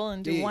people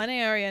into Yeah. one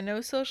area,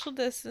 no social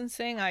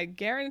distancing. I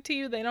guarantee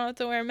you they don't have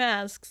to wear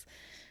masks.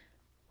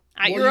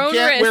 At your own you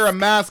can't risk. wear a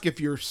mask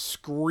if you're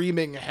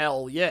screaming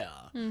hell yeah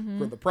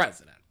for the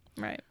president.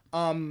 Right.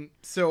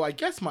 So I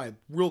guess my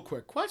real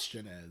quick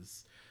question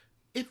is,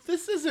 if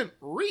this isn't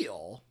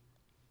real,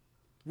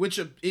 which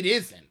it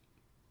isn't,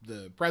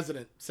 the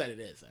president said it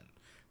isn't.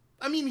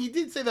 I mean, he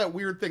did say that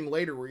weird thing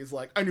later where he's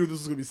like, I knew this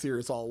was going to be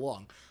serious all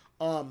along.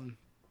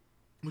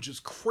 Which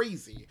is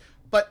crazy.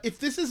 But if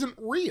this isn't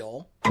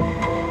real,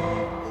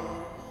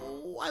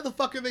 why the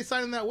fuck are they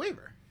signing that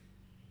waiver?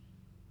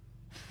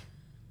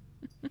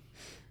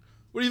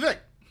 What do you think?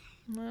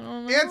 I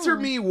don't know. Answer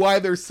me why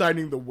they're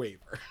signing the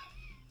waiver.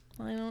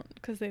 I don't,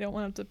 because they don't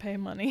want them to pay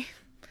money.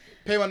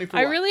 Pay money for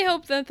I what? really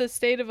hope that the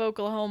state of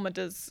Oklahoma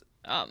does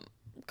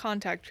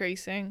contact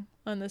tracing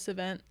on this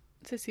event.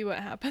 to see what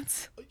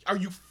happens. Are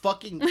you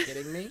fucking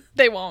kidding me?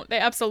 They won't. They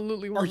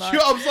absolutely will not.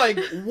 I was like,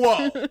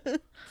 whoa.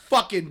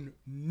 Fucking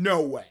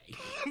no way.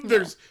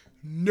 There's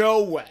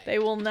no way. They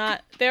will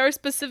not. They are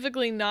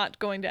specifically not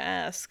going to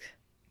ask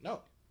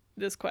No.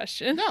 this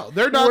question. No,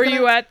 they're not. Were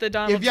you at the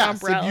Donald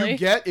Trump rally?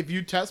 If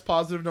you test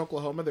positive in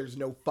Oklahoma, there's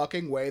no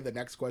fucking way the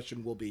next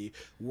question will be,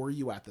 were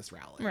you at this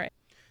rally? Right.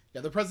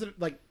 Yeah, the president,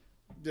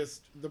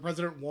 the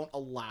president won't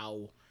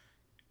allow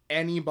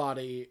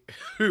anybody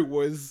who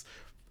was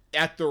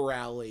at the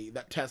rally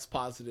that tests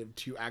positive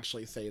to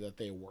actually say that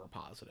they were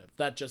positive.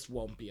 That just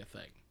won't be a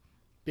thing.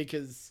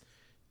 Because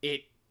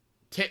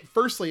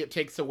firstly, it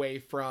takes away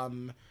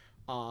from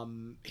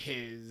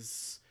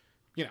his,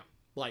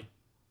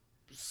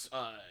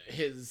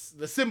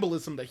 the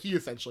symbolism that he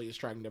essentially is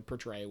trying to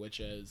portray, which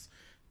is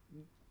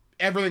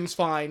everything's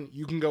fine.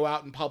 You can go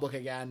out in public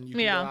again. You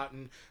can go out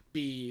and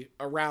be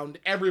around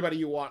everybody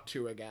you want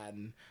to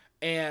again.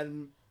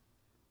 And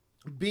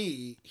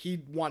B,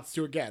 he wants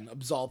to, again,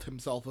 absolve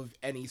himself of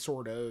any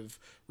sort of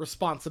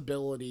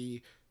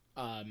responsibility,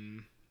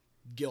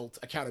 guilt,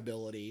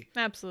 accountability.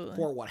 Absolutely.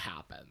 For what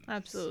happened.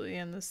 Absolutely.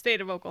 And the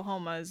state of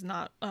Oklahoma is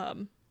not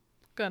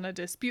gonna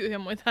dispute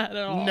him with that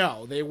at all.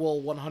 No, they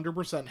will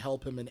 100%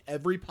 help him in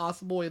every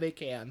possible way they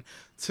can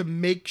to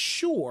make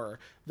sure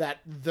that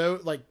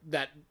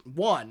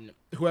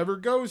whoever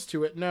goes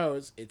to it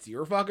knows it's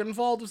your fucking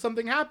fault if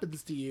something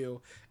happens to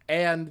you,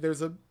 and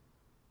there's a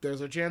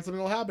chance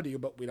something will happen to you,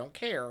 but we don't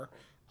care.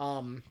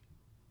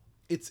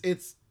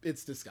 It's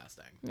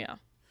disgusting. Yeah.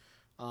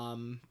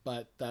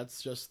 But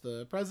that's just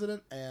the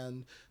president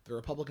and the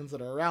Republicans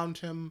that are around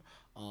him.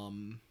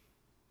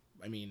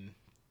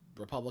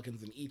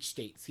 Republicans in each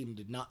state seem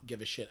to not give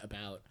a shit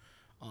about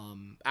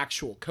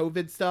actual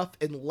COVID stuff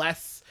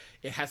unless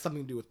it has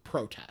something to do with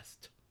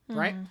protest,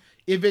 right?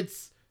 If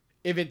it's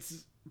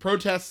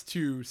protests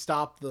to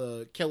stop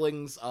the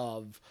killings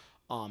of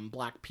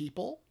black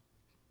people,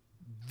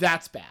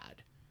 that's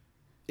bad.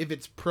 If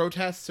it's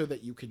protests so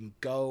that you can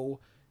go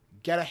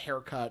get a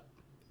haircut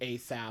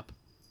ASAP,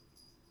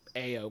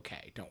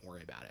 A-okay, don't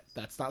worry about it.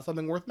 That's not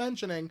something worth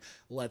mentioning.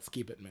 Let's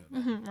keep it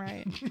moving.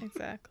 Right,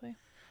 exactly.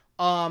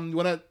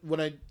 When I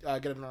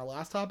get into our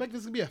last topic, this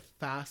is gonna be a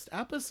fast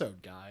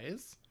episode,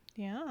 guys.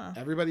 Yeah.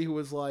 Everybody who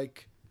was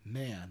like,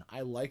 man,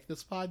 I like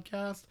this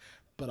podcast,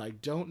 but I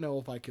don't know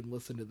if I can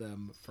listen to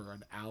them for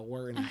an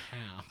hour and a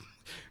half.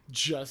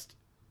 Just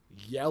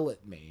yell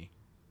at me.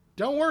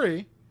 Don't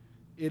worry.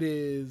 It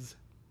is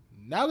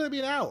now going to be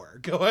an hour.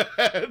 Go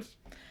ahead.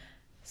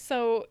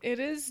 So it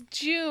is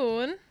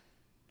June.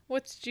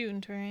 What's June,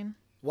 Terrain?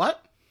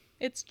 What?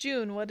 It's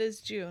June. What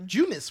is June?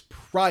 June is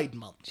Pride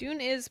Month. June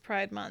is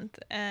Pride Month.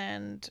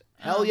 And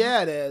hell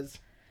yeah, it is.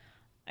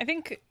 I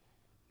think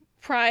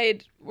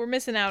Pride, we're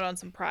missing out on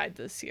some Pride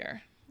this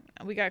year.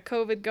 We got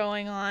COVID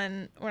going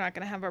on. We're not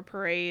going to have our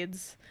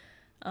parades.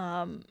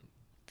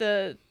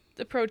 The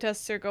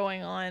protests are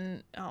going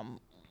on,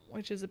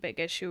 which is a big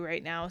issue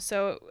right now.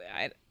 So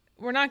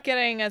we're not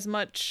getting as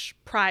much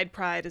Pride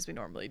as we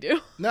normally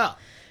do. No.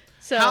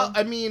 So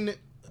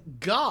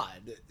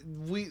God,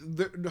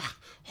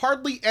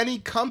 hardly any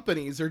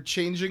companies are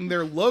changing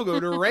their logo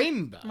to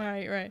rainbow.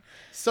 Right.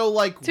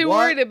 So too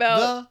worried about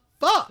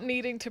the fuck?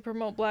 Needing to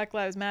promote Black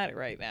Lives Matter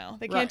right now.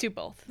 They can't do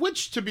both.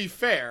 Which, to be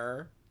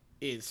fair,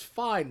 is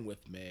fine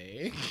with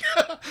me.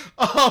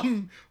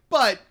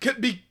 But could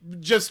be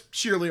just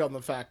sheerly on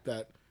the fact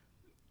that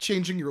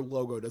changing your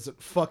logo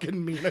doesn't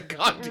fucking mean a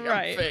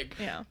goddamn thing.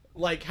 Yeah.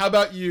 Like, how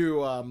about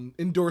you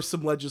endorse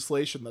some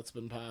legislation that's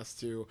been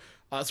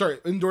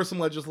endorse some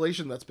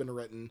legislation that's been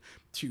written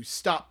to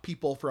stop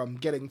people from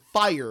getting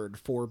fired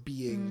for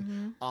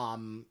being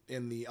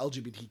in the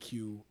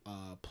LGBTQ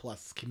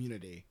plus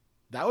community.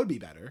 That would be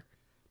better.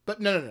 But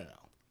no.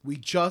 We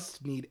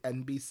just need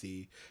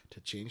NBC to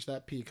change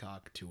that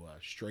peacock to a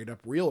straight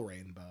up real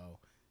rainbow,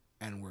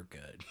 and we're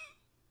good.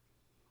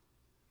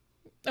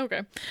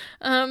 Okay.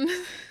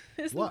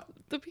 What?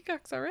 The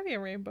peacock's already a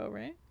rainbow,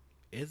 right?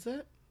 Is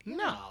it?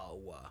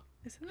 No.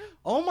 Isn't it?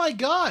 Oh my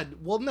god.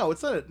 Well, no,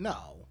 it's not.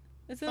 No.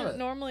 Isn't it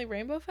normally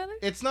rainbow feathers?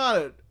 It's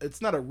not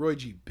a Roy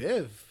G.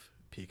 Biv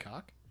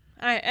peacock.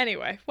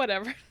 Anyway,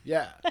 whatever.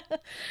 Yeah.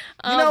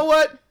 You know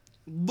what?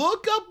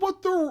 Look up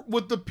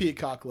what the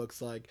peacock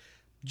looks like.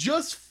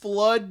 Just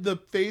flood the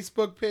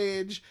Facebook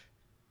page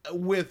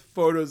with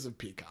photos of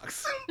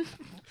peacocks.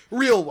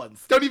 Real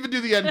ones. Don't even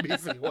do the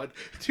NBC one.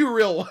 Do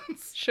real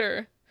ones.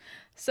 Sure.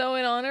 So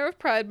in honor of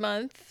Pride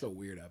Month, it's a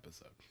weird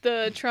episode.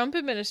 The Trump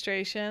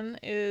administration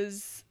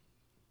is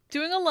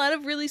doing a lot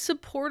of really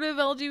supportive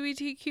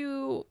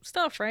LGBTQ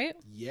stuff, right?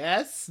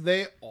 Yes,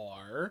 they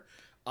are.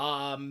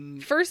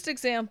 First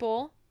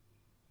example,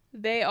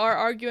 they are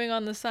arguing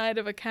on the side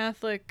of a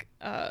Catholic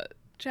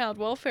child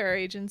welfare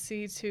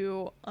agency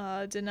to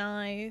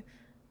deny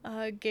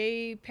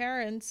gay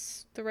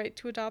parents the right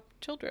to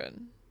adopt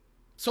children.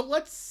 So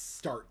let's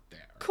start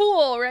there.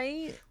 Cool,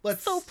 right?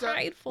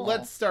 Prideful.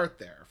 Let's start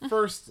there.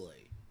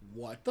 Firstly,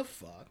 what the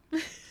fuck?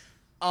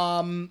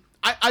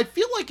 I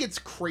feel like it's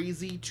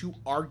crazy to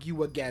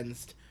argue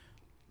against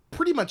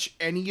pretty much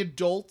any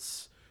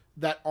adult's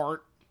that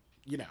aren't,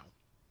 you know,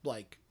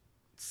 like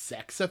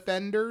sex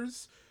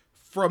offenders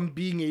from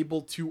being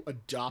able to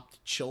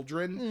adopt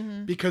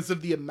children because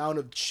of the amount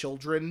of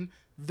children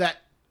that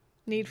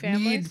Need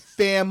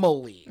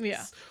families.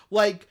 Yeah.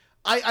 Like,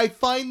 I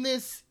find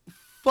this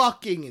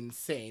fucking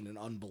insane and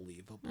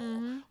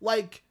unbelievable.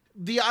 Like,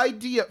 the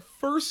idea,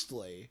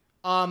 firstly,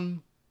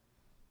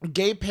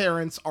 gay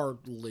parents are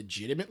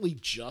legitimately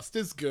just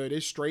as good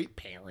as straight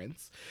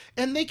parents,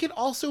 and they can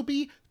also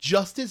be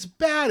just as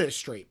bad as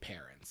straight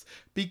parents,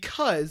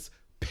 because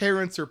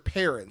parents are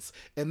parents,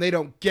 and they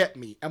don't get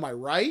me. Am I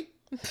right?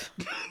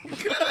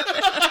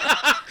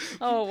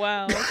 Oh,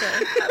 wow.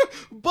 Okay.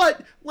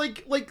 But,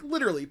 like,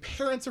 literally,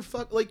 parents are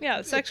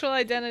Yeah, sexual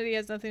identity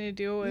has nothing to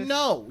do with...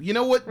 No, you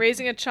know what?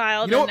 Raising a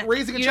child. You know what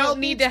raising a child You don't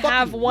need to means?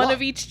 have Fucking one love.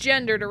 of each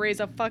gender to raise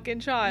a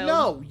fucking child.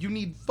 No, you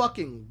need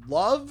fucking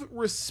love,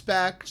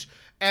 respect,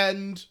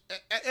 and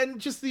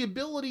just the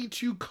ability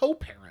to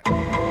co-parent.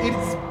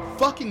 It's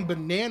fucking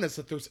bananas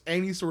that there's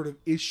any sort of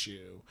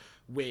issue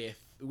with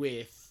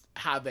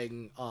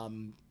having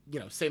you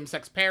know,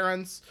 same-sex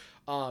parents,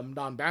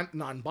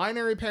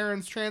 non-binary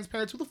parents, trans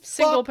parents. Who the fuck?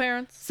 Single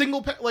parents.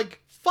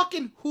 Like,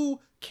 fucking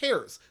who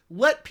cares?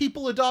 Let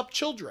people adopt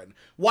children.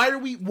 Why do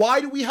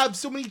we have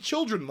so many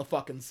children in the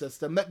fucking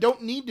system that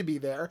don't need to be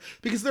there?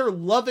 Because there are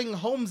loving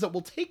homes that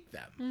will take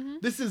them.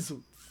 This is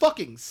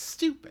fucking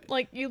stupid.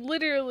 Like, you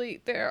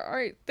literally,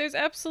 there's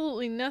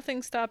absolutely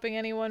nothing stopping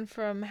anyone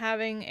from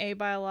having a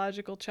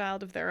biological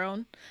child of their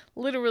own.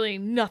 Literally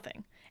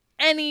nothing.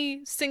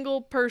 Any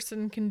single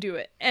person can do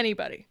it.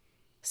 Anybody.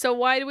 So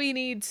why do we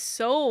need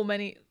so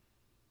many...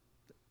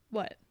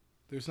 What?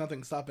 There's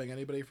nothing stopping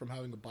anybody from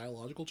having a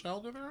biological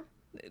child of their own?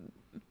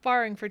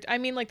 Barring for... I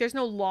mean, like, there's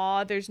no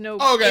law, there's no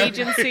Okay.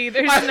 agency,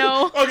 there's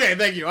no... Okay,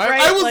 thank you.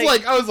 Right? I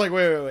was like,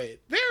 wait.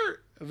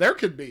 There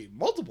could be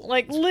multiple.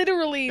 Like,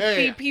 literally,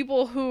 Yeah.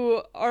 people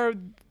who are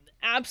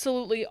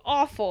absolutely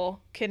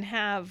awful can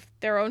have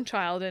their own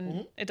child,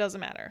 and it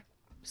doesn't matter.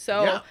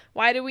 So, Yeah.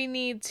 why do we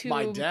need to...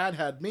 My dad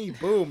had me.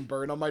 Boom,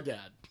 burn on my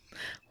dad.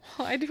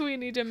 Why do we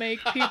need to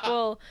make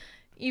people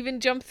even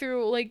jump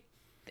through, like,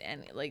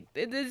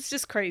 it's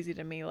just crazy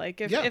to me. Like,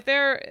 if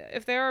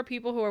there are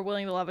people who are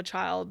willing to love a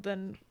child,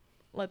 then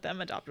let them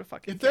adopt a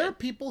fucking If there are kid.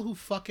 people who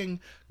fucking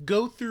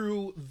go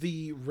through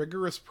the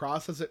rigorous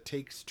process it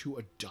takes to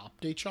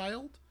adopt a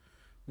child,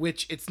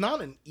 which it's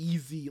not an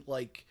easy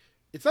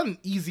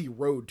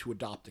road to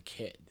adopt a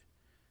kid.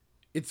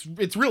 It's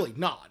really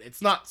not.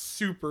 It's not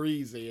super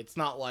easy. It's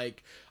not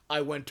like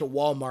I went to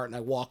Walmart and I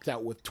walked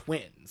out with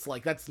twins.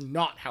 Like, that's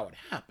not how it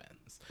happens.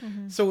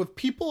 So if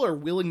people are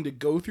willing to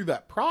go through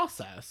that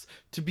process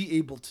to be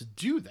able to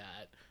do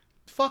that,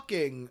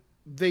 fucking,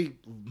 they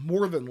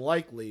more than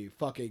likely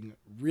fucking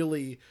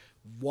really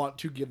want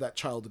to give that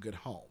child a good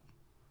home.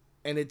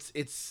 And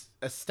it's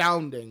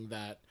astounding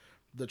that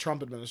the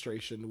Trump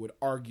administration would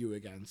argue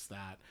against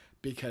that,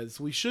 because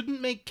we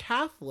shouldn't make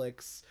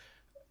Catholics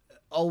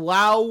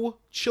allow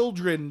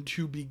children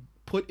to be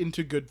put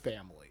into good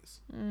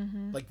families.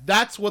 Like,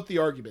 that's what the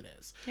argument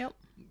is. Yep.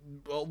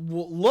 Well,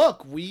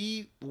 look,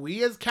 we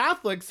as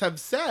Catholics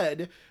have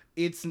said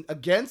it's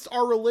against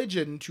our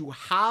religion to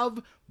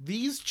have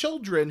these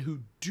children who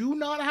do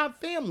not have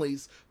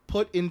families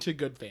put into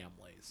good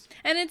families.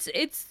 And it's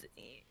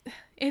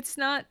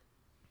not...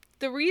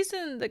 The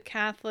reason the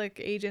Catholic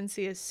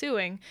agency is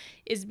suing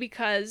is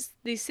because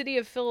the city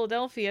of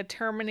Philadelphia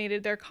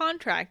terminated their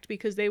contract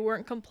because they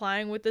weren't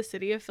complying with the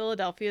city of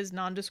Philadelphia's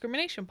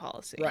non-discrimination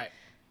policy. Right.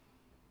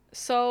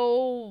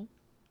 So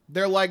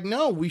They're like,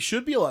 no, we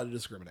should be allowed to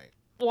discriminate.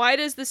 why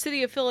does the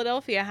city of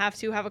Philadelphia have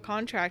to have a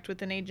contract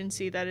with an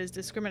agency that is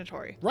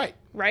discriminatory? Right.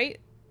 Right?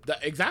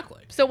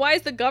 Exactly. So why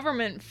is the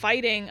government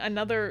fighting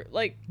another,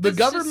 like... The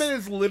government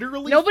is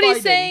literally Nobody's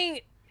fighting. saying...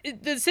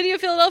 The city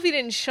of Philadelphia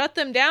didn't shut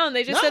them down.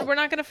 They just No. said, we're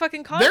not going to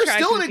fucking contract They're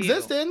still in with you."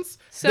 existence.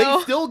 So-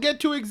 They still get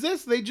to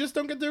exist. They just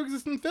don't get to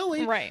exist in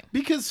Philly. Right.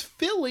 Because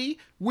Philly,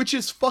 which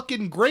is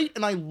fucking great,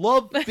 and I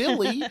love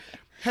Philly,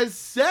 has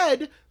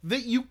said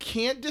that you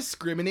can't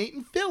discriminate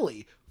in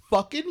Philly.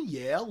 Fucking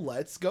yeah,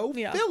 let's go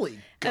Yeah. Philly.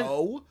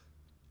 Go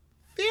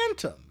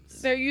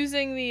Phantoms. They're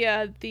using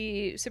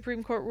the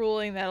Supreme Court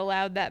ruling that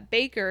allowed that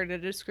baker to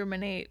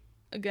discriminate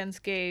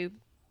against gay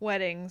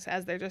weddings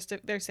as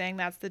they're saying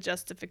that's the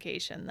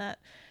justification that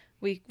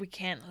we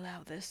can't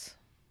allow this.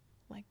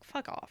 Like,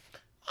 fuck off.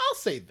 I'll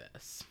say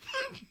this.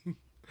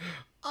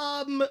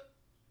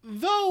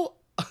 Though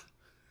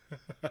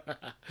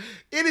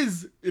it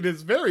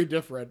is very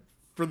different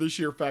for the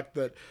sheer fact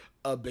that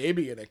a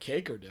baby and a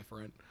cake are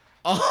different.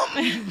 A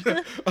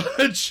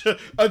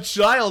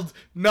child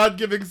not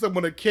giving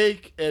someone a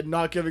cake and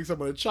not giving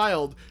someone a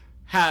child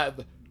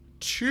have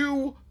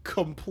two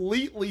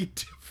completely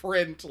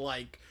different,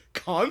 like,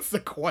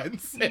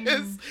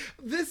 consequences.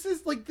 This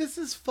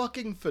is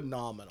fucking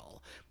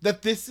phenomenal.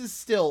 That this is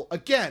still,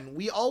 again,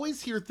 we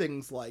always hear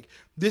things like,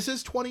 this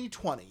is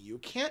 2020. You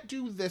can't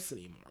do this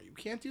anymore. You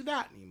can't do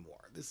that anymore.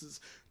 This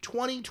is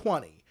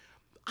 2020.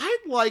 I'd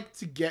like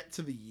to get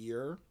to the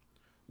year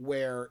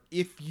where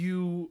if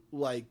you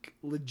like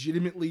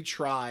legitimately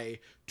try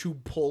to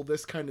pull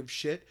this kind of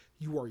shit,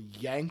 you are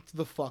yanked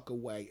the fuck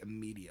away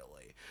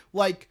immediately.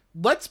 Like,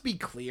 let's be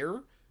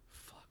clear.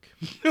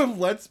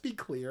 Let's be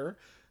clear.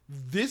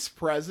 This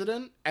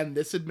president and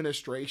this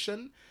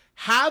administration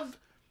have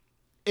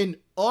an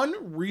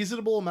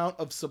unreasonable amount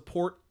of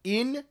support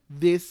in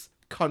this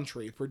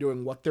country for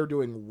doing what they're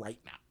doing right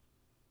now.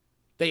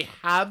 They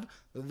have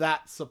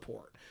that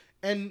support.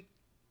 And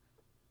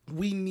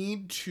we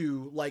need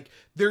to, like,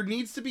 there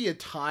needs to be a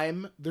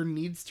time, there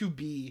needs to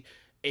be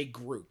a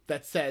group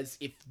that says,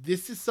 if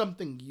this is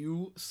something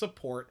you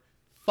support,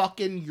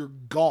 fucking you're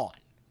gone.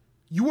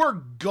 You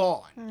are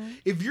gone.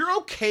 If you're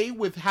okay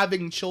with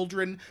having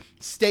children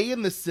stay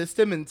in the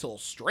system until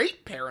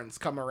straight parents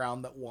come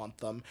around that want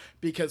them,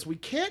 because we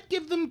can't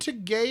give them to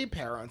gay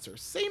parents or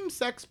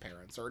same-sex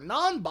parents or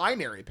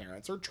non-binary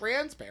parents or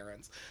trans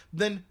parents,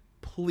 then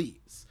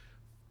please,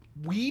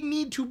 we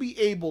need to be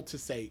able to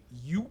say,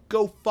 you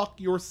go fuck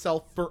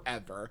yourself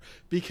forever,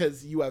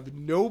 because you have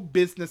no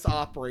business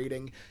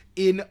operating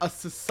in a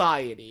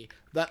society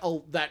that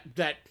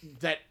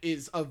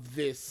is of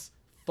this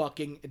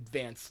fucking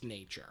advanced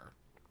nature.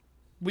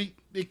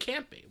 It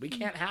can't be. We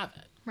can't have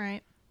it.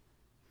 Right.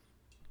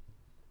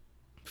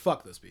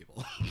 Fuck those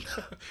people.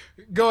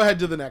 Go ahead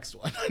to the next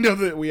one. I know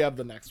that we have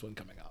the next one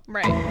coming up.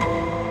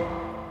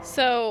 Right.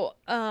 So,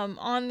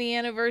 on the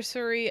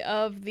anniversary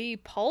of the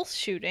Pulse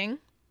shooting,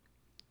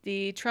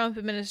 the Trump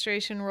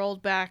administration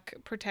rolled back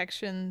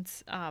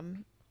protections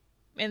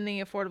in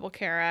the Affordable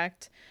Care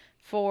Act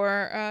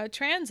for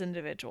trans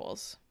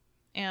individuals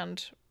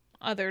and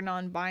other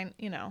non-binary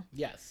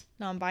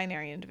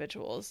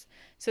individuals.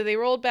 So they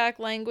rolled back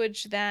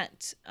language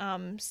that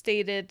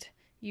stated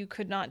you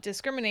could not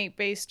discriminate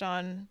based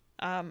on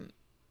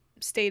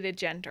stated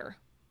gender.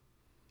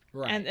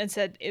 Right. And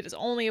said it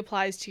only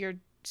applies to your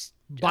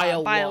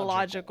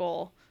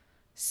biological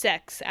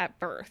sex at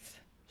birth.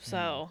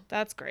 So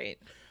that's great.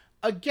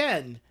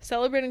 Again,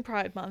 celebrating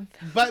Pride Month.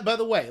 By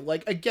the way,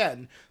 like,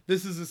 again,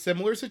 this is a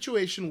similar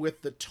situation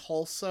with the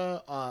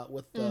Tulsa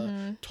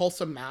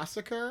Tulsa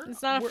massacre.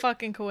 It's not a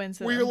fucking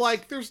coincidence. Where you're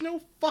like, there's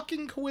no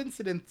fucking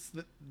coincidence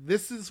that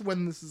this is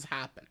when this is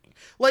happening.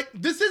 Like,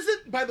 this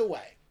isn't, by the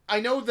way, I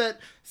know that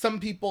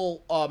some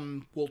people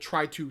will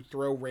try to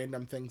throw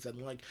random things in.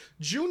 Like,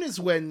 June is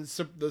when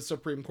the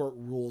Supreme Court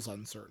rules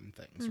on certain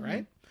things,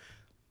 right?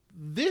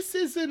 This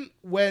isn't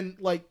when,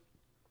 like,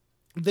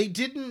 they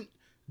didn't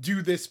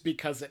do this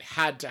because it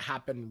had to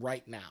happen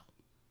right now.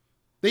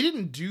 They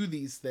didn't do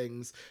these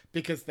things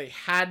because they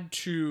had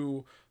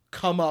to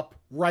come up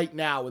right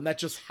now, and that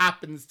just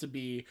happens to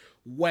be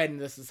when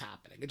this is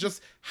happening. It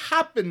just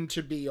happened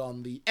to be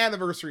on the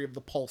anniversary of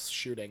the Pulse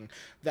shooting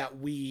that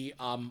we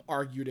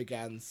argued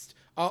that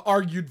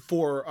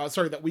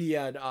we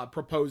had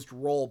proposed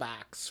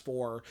rollbacks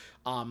for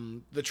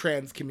the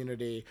trans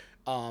community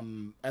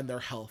and their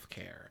health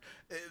care.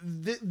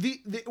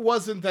 It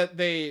wasn't that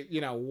they,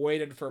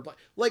 waited for,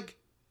 like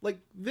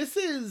this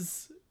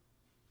is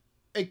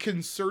a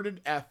concerted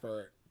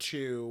effort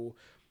to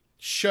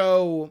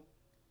show,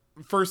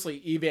 firstly,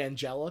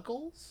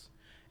 evangelicals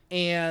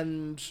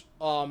and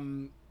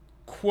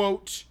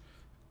quote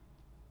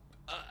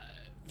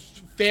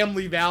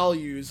family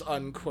values,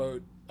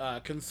 unquote,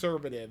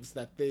 conservatives,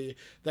 that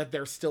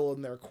they're still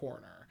in their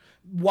corner.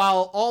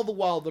 All the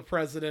while the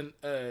president,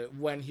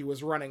 when he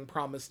was running,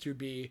 promised to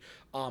be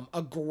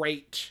a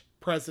great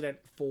president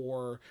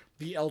for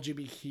the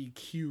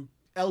LGBTQ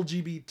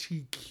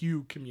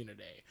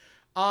community.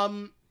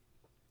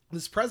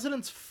 This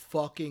president's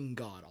fucking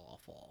god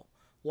awful,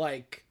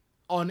 like,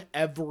 on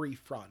every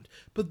front.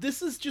 But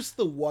this is just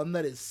the one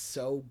that is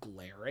so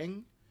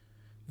glaring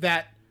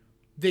that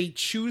they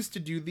choose to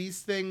do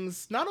these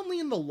things not only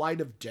in the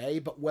light of day,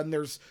 but when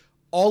there's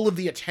all of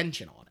the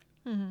attention on it.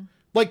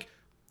 Like,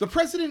 the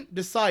president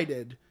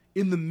decided,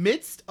 in the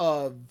midst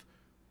of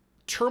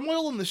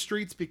turmoil in the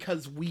streets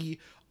because we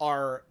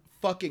are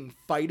fucking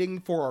fighting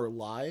for our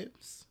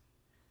lives,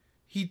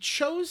 he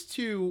chose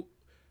to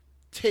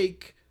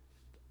take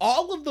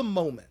all of the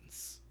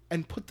moments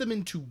and put them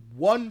into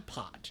one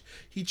pot.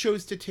 He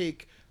chose to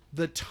take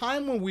the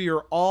time when we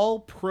are all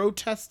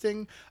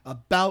protesting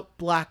about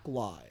Black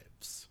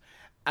lives,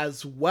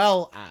 as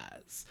well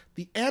as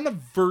the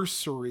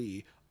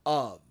anniversary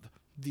of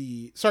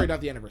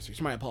not the anniversary,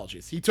 so my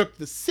apologies. He took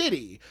the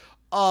city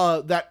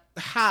that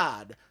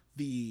had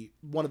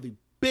one of the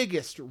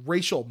biggest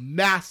racial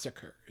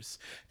massacres,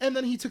 and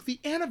then he took the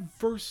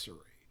anniversary.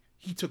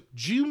 He took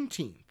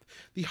Juneteenth,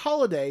 the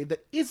holiday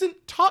that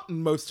isn't taught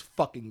in most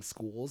fucking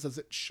schools, as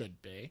it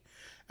should be,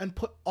 and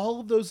put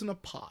all of those in a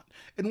pot.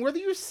 And whether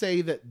you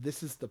say that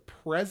this is the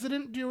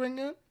president doing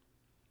it,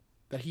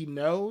 that he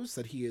knows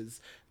that he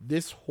is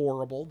this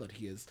horrible, that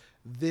he is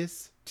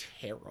this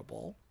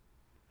terrible,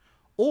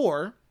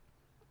 or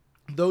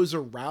those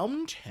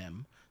around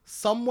him,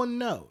 someone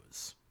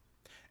knows,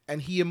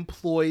 and he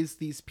employs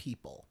these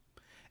people,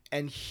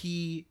 and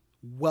he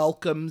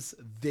welcomes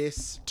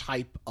this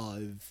type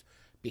of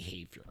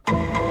behavior.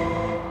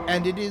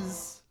 And it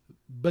is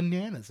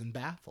bananas and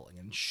baffling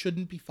and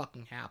shouldn't be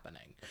fucking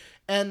happening.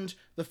 And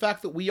the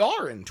fact that we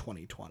are in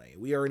 2020,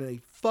 we are in a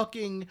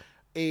fucking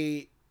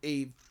a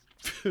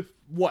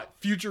what,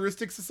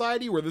 futuristic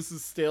society where this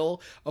is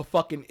still a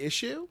fucking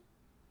issue?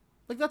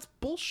 Like, that's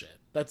bullshit.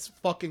 That's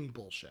fucking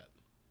bullshit.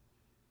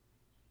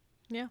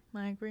 Yeah,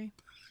 I agree.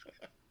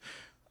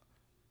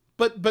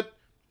 But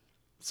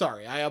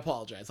sorry, I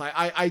apologize.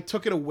 I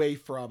took it away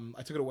from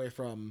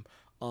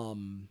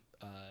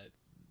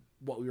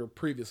what we were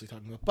previously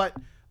talking about. But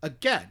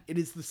again, it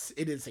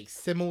is a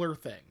similar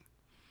thing.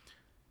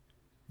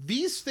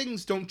 These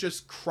things don't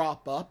just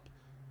crop up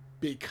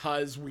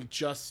because we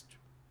just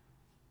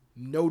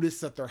notice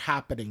that they're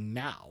happening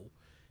now.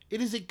 It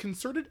is a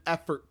concerted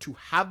effort to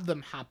have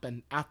them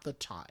happen at the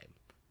time,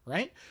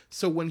 right?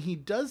 So when he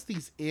does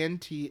these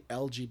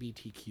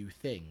anti-LGBTQ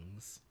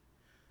things,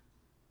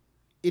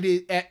 it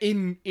is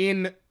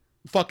in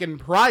fucking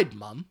Pride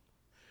Month,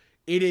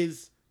 it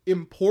is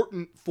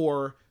important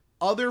for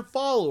other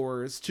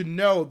followers to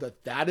know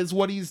that that is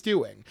what he's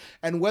doing.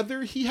 And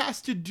whether he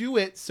has to do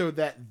it so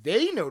that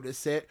they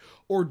notice it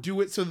or do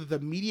it so that the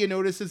media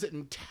notices it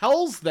and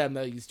tells them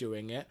that he's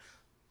doing it,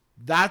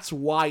 that's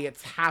why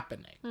it's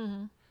happening.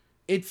 Mm-hmm.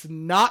 It's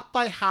not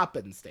by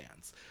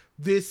happenstance.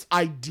 This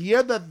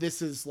idea that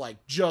this is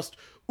like just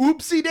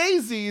oopsie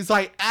daisies,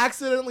 I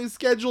accidentally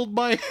scheduled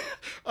my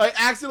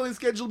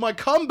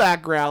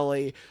comeback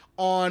rally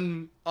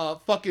on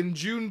fucking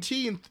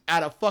Juneteenth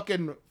at a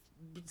fucking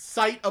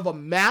site of a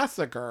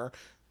massacre.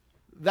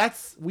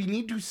 We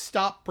need to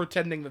stop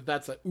pretending that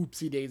that's a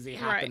oopsie daisy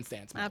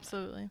happenstance. Right.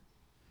 Absolutely.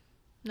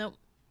 Nope.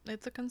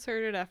 It's a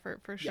concerted effort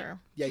for sure.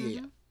 Yeah.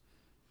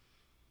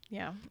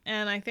 Yeah.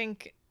 And I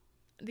think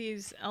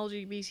these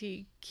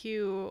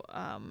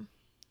LGBTQ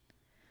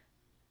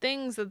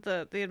things that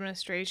the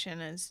administration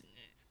is,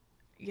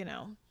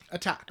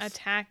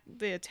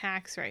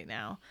 attacks right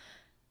now,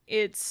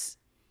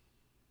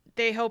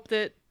 they hope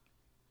that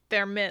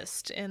they're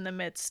missed in the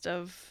midst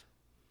of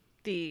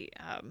the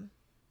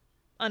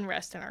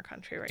unrest in our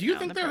country right now. Do you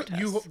think they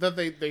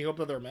hope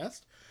that they're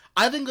missed?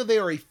 I think that they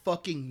are a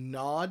fucking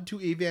nod to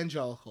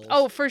evangelicals.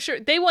 Oh, for sure.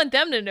 They want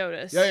them to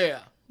notice. Yeah.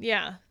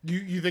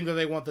 You think that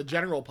they want the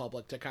general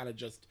public to kind of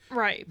just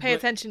pay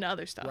attention to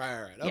other stuff.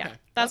 Right. Okay. Yeah,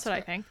 that's what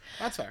fair. I think.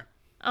 That's fair.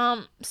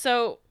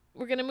 So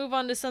we're gonna move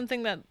on to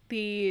something that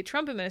the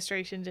Trump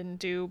administration didn't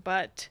do,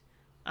 but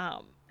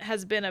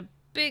has been a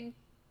big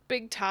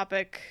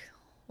topic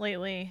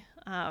lately.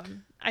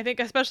 I think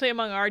especially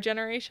among our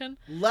generation.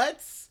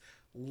 Let's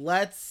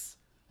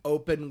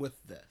open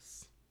with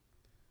this.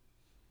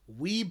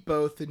 We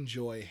both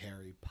enjoy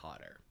Harry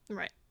Potter.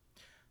 Right.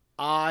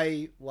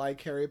 I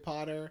like Harry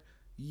Potter.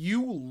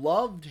 You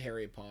loved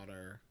Harry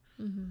Potter,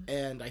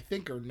 and I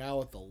think are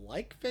now at the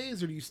like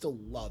phase, or do you still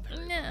love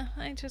Harry Potter?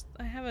 Yeah,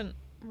 I haven't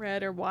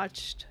read or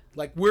watched.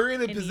 Like, we're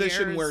in a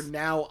position where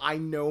now I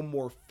know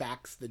more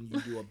facts than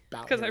you do about Harry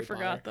Potter. Because I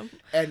forgot them.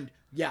 And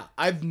yeah,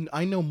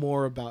 I know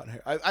more about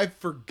I've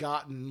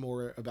forgotten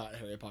more about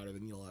Harry Potter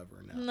than you'll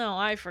ever know. No,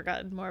 I've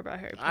forgotten more about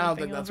Harry Potter. I don't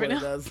think that's what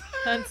it is.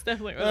 That's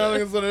definitely what it is. I don't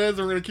think that's what it is.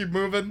 We're gonna keep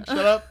moving. Shut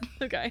up.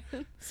 Okay.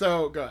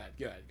 So go ahead.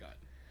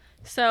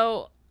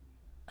 So,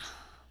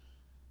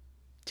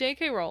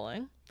 J.K.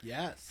 Rowling,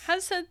 yes,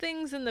 has said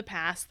things in the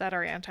past that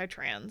are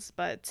anti-trans,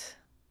 but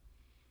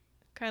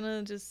kind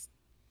of just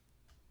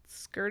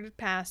skirted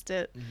past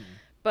it. Mm-hmm.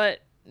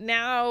 But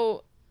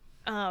now,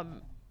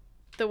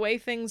 the way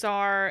things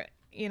are,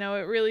 it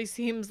really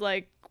seems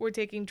like we're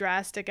taking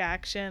drastic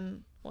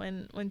action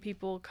when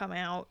people come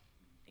out,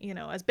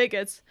 as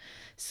bigots.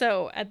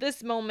 So at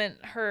this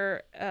moment,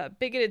 her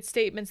bigoted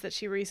statements that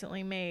she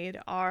recently made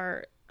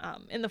are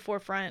in the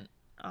forefront.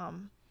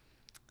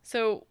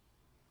 So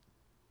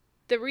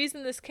the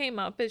reason this came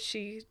up is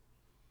she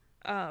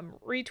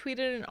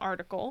retweeted an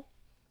article,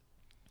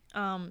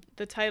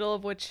 the title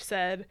of which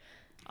said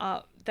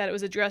that it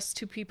was addressed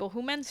to people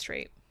who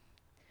menstruate.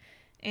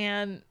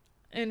 And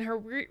in her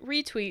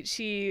retweet,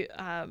 she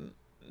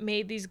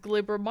made these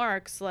glib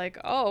remarks like,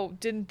 "Oh,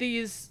 didn't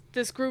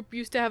this group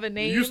used to have a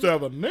name? It used to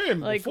have a name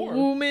like before.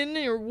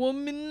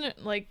 woman,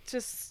 like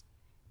just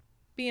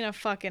being a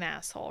fucking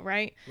asshole,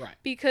 right? Right.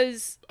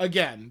 Because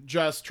again,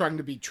 just trying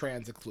to be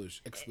trans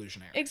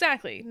exclusionary.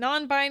 Exactly.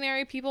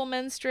 Non-binary people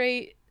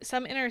menstruate.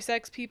 Some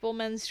intersex people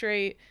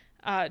menstruate.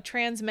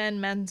 Trans men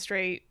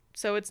menstruate.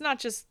 So it's not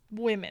just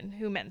women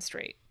who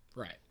menstruate.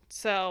 Right.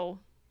 So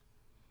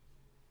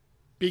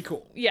be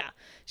cool. Yeah.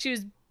 She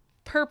was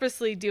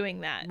purposely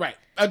doing that. Right.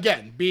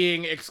 Again,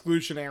 being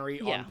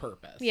exclusionary on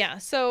purpose. Yeah.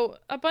 So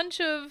a bunch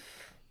of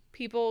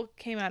people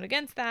came out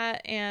against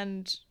that,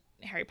 and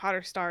Harry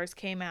Potter stars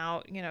came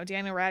out,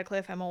 Daniel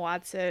Radcliffe, Emma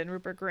Watson,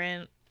 Rupert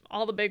Grint,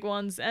 all the big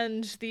ones,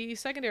 and the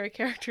secondary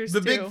characters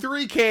The too. big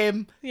three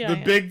came.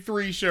 The big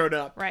three showed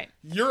up. Right.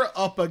 You're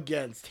up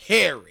against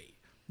Harry.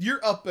 You're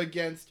up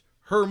against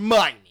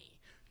Hermione.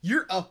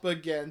 You're up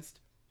against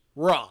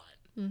Ron.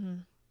 Mm-hmm.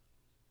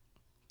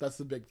 That's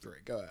the big three.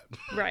 Go ahead.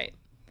 Right.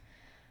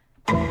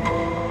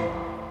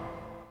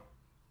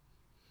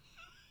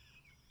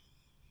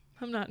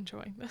 I'm not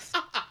enjoying this.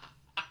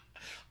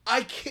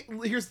 I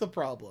can't. Here's the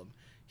problem.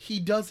 He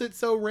does it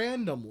so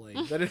randomly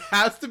that it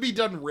has to be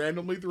done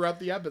randomly throughout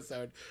the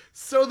episode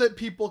so that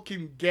people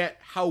can get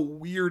how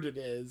weird it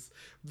is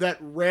that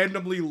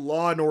randomly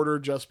Law and Order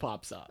just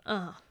pops up.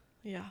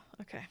 Yeah,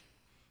 okay.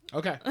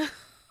 Okay.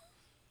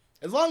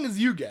 As long as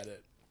you get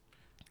it.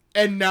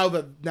 And now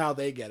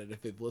they get it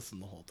if they've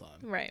listened the whole time.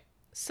 Right.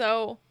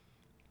 So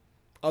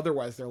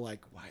otherwise they're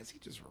like, why is he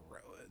just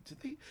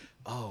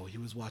he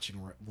was watching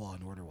Law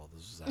and Order while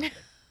this was happening.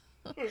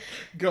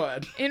 Go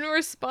ahead. In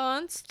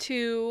response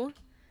to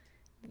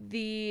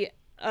the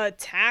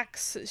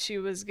attacks she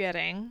was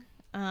getting,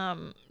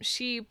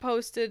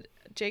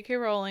 J.K.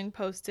 Rowling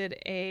posted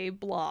a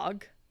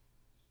blog.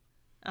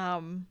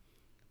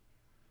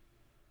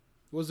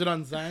 Was it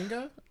on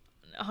Xanga?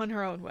 On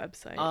her own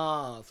website.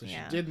 So she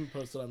didn't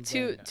post it on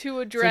Xanga. To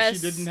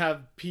address... So she didn't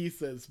have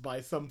pieces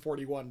by Sum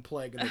 41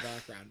 playing in the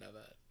background of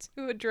it.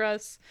 To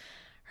address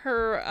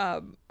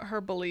her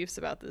beliefs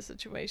about the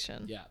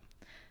situation. Yeah.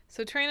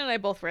 So Train and I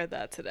both read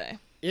that today.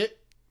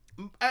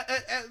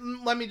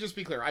 Let me just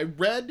be clear. I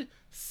read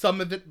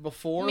some of it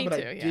before, I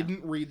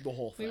didn't read the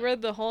whole thing. We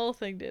read the whole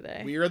thing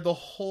today.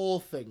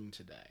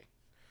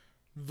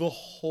 The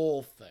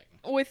whole thing.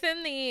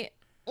 Within the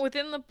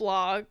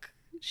blog,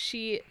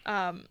 she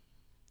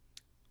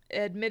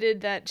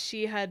admitted that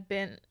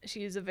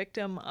she's a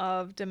victim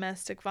of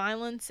domestic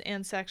violence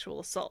and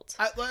sexual assault.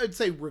 I'd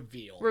say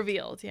revealed.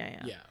 Revealed,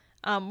 yeah.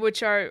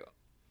 Which are,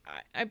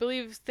 I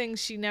believe, things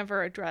she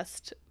never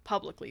addressed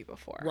publicly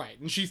before. Right,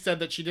 and she said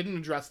that she didn't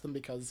address them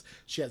because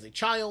she has a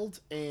child,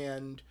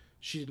 and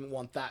she didn't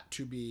want that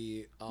to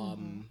be,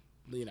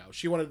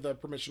 she wanted the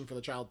permission for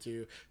the child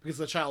to, because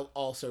the child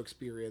also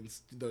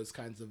experienced those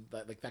kinds of,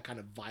 that kind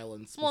of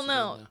violence. Well,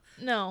 no,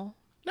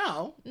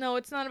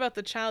 it's not about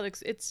the child.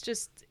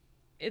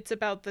 It's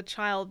about the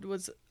child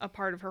was a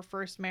part of her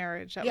first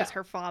marriage. That was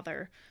her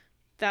father.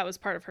 That was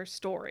part of her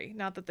story.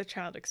 Not that the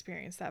child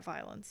experienced that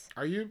violence.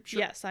 Are you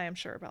sure? Yes, I am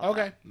sure about that.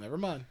 Okay, never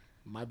mind.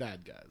 My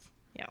bad, guys.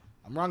 Yeah.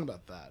 I'm wrong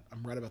about that.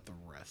 I'm right about the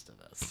rest of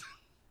this.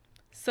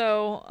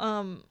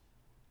 So,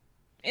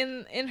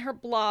 in her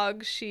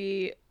blog,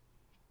 she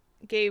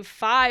gave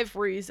 5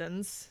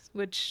 reasons,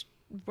 which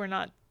were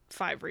not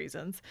 5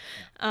 reasons,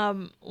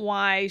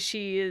 why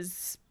she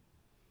is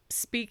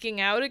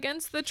speaking out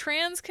against the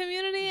trans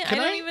community.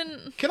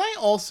 Can I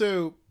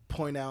also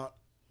point out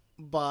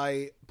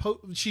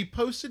she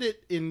posted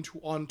it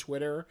on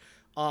Twitter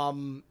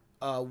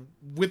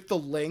with the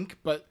link,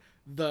 but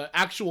the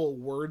actual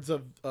words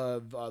of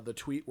the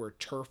tweet were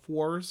turf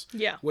wars,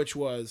 which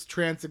was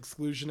trans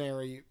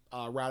exclusionary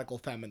radical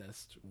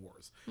feminist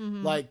wars.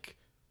 Like,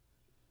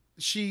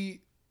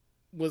 she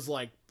was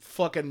like,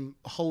 fucking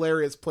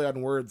hilarious play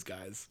on words,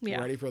 guys. You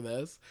ready for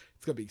this?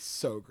 It's gonna be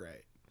so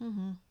great.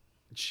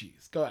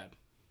 Jeez, go ahead.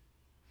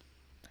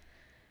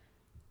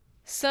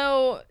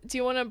 So, do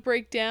you want to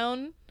break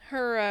down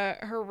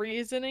her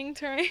reasoning,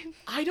 Terrain?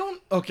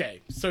 Okay,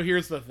 so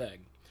here's the thing.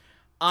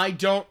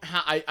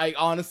 I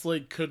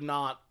honestly could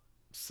not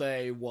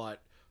say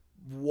what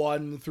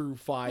 1 through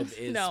 5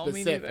 is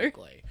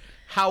specifically.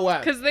 However,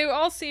 because they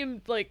all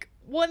seemed like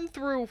 1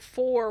 through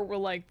 4 were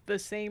like the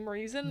same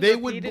reason. They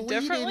would bleed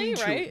differently,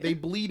 right? They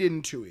bleed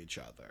into each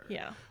other.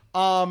 Yeah.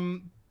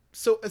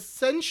 So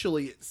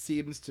essentially, it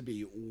seems to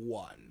be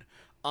 1.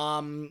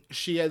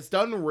 She has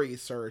done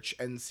research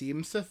and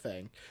seems to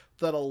think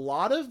that a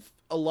lot of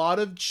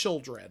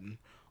children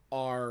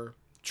are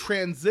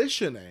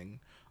transitioning,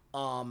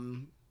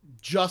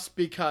 just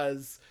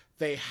because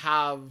they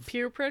have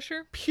peer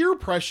pressure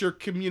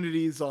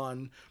communities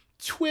on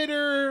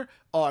Twitter,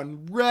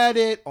 on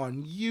Reddit,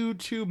 on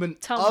YouTube, and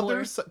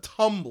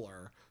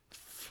Tumblr,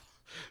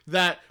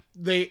 that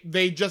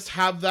they just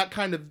have that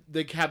kind of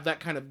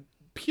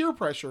peer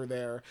pressure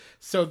there,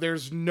 so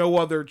there's no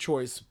other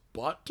choice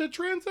but to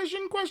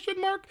transition,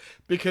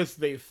 because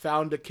they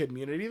found a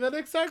community that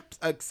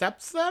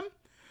accepts them.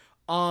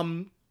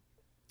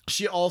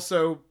 She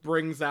also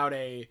brings out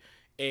a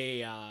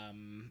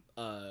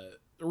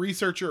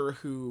researcher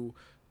who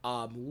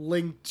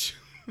linked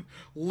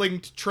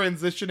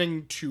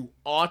transitioning to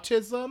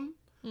autism,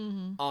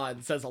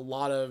 and says a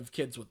lot of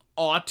kids with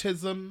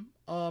autism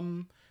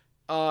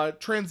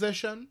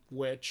transition,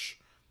 which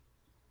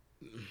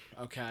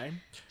okay.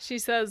 She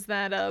says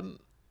that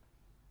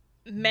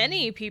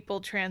many people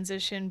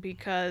transition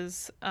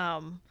because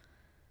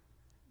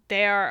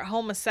they are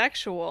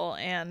homosexual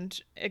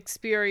and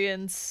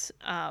experience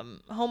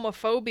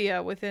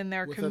homophobia within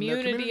their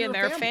community and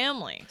their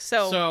family.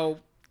 So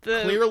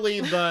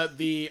clearly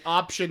the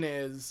option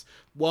is,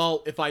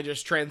 well, if I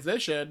just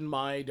transition,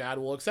 my dad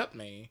will accept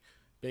me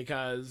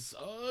because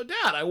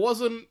Dad, I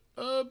wasn't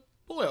a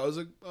boy, I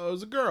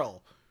was a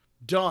girl.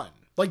 Done.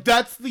 Like,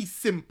 that's the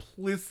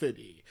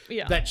simplicity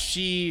that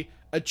she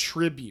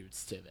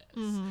attributes to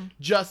this.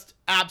 Just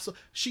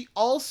absolutely. She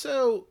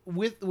also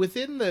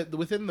within the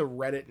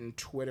Reddit and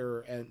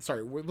Twitter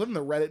within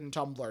the Reddit and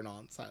Tumblr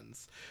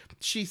nonsense,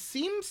 she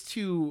seems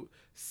to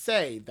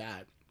say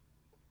that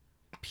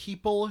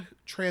people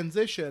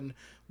transition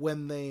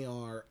when they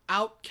are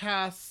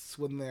outcasts,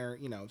 when they're,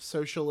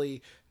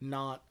 socially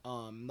not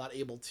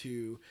able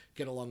to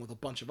get along with a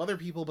bunch of other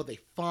people, but they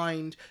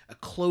find a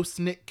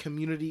close-knit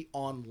community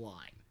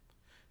online.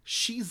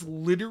 She's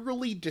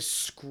literally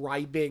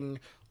describing,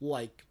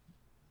 like,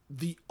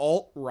 the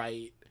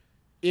alt-right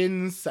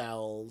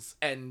incels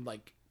and,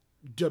 like,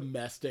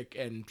 domestic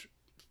and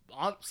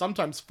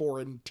sometimes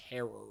foreign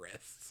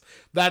terrorists.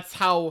 That's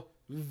how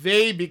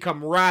they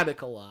become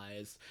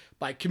radicalized,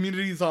 by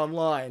communities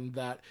online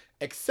that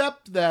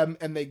accept them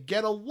and they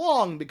get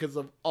along because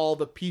of all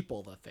the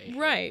people that they hate.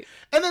 Right.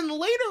 And then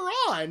later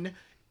on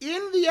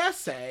in the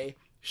essay,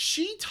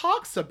 she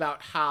talks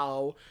about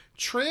how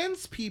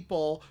trans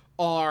people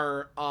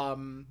are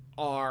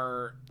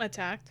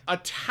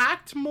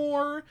attacked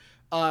more,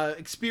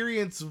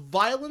 experience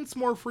violence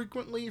more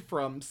frequently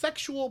from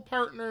sexual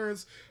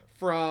partners,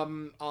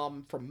 from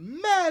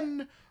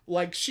men.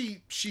 Like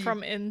she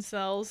from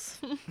incels.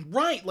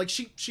 Right, like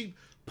she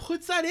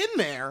puts that in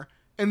there,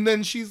 and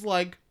then she's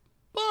like,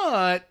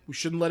 but we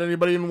shouldn't let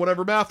anybody in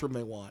whatever bathroom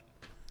they want.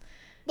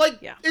 Like,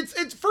 yeah.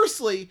 It's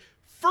firstly,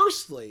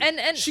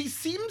 and she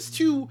seems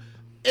to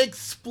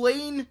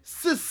explain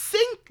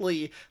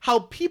succinctly how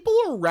people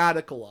are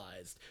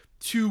radicalized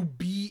to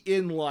be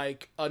in,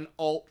 like, an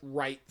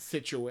alt-right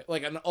situation,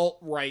 like an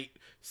alt-right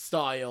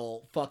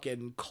style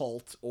fucking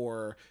cult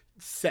or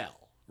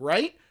cell,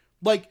 right?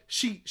 Like,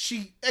 she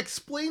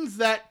explains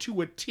that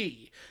to a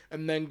T,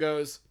 and then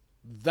goes,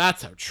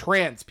 that's how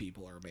trans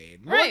people are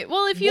made. Right,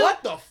 well,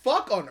 what the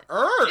fuck on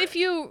earth? If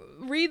you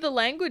read the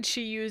language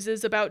she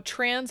uses about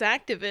trans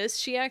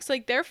activists, she acts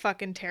like they're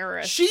fucking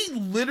terrorists. She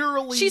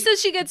literally... She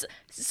says she gets...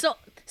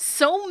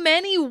 So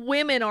many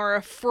women are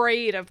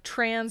afraid of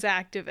trans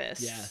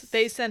activists. Yes.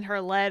 They send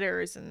her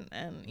letters and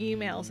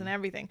emails and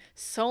everything.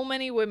 So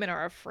many women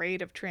are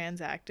afraid of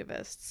trans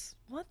activists.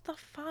 What the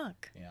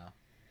fuck? Yeah.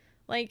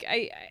 Like,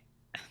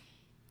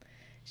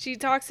 she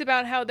talks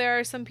about how there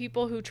are some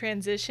people who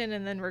transition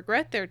and then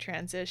regret their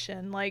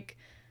transition. Like,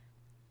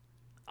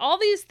 all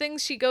these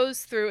things she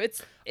goes through,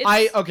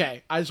 I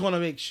just want to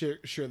make sure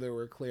that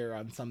we're clear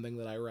on something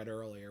that I read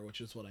earlier,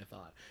 which is what I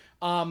thought.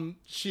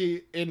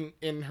 She, in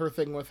the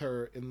thing with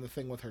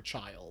her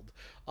child,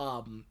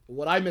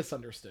 what I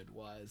misunderstood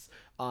was,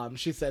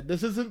 she said,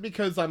 this isn't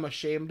because I'm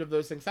ashamed of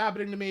those things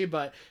happening to me,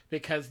 but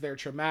because they're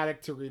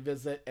traumatic to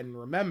revisit and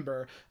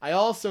remember. I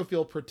also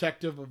feel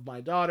protective of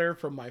my daughter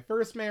from my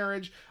first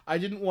marriage. I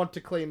didn't want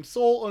to claim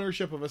sole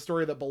ownership of a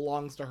story that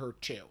belongs to her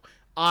too.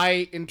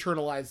 I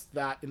internalized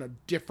that in a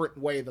different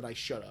way that I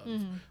should have,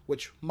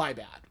 which, my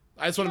bad.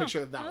 I just want to make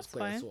sure that was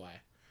clear this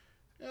way.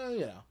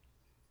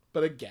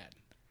 But again,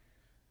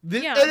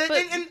 and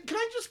can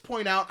I just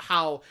point out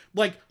how,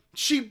 like,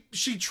 she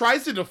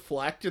tries to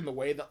deflect in the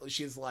way that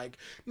she's like,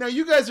 now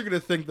you guys are going to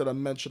think that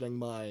I'm mentioning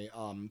my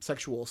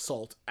sexual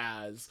assault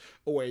as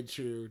a way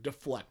to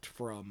deflect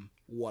from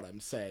what I'm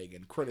saying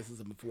and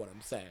criticism of what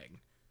I'm saying.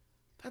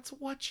 That's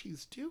what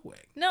she's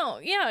doing. No,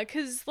 yeah,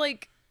 because,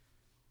 like,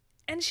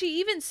 and she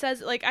even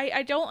says, like,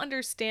 I don't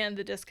understand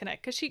the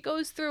disconnect, because she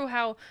goes through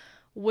how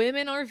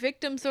women are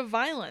victims of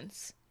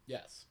violence.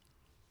 Yes.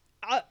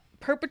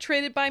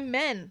 Perpetrated by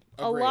men.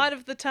 Agreed. A lot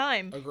of the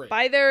time. Agreed.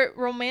 By their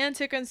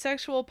romantic and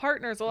sexual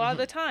partners a lot of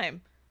the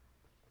time.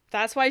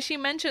 That's why she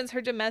mentions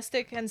her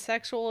domestic and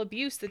sexual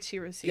abuse that she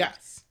received.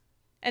 Yes.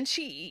 And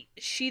she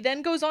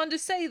then goes on to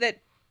say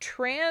that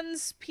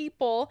trans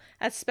people,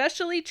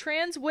 especially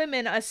trans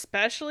women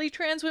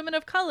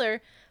of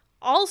color,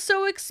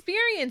 also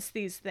experience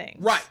these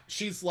things. Right.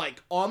 She's,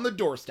 like, on the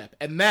doorstep.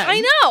 And then...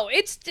 I know.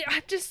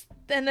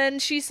 And then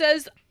she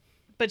says...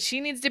 But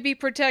she needs to be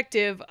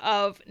protective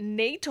of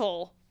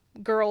natal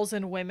girls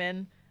and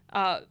women,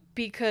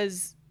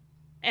 because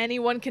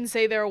anyone can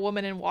say they're a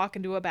woman and walk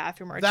into a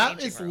bathroom or a changing room.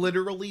 That is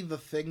literally the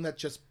thing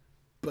that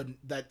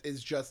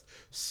is just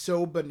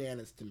so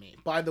bananas to me.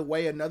 By the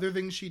way, another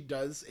thing she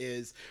does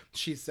is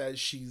she says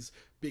she's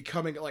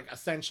becoming, like,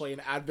 essentially an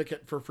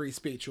advocate for free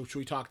speech, which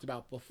we talked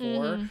about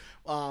before,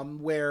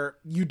 where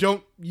you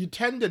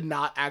tend to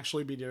not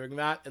actually be doing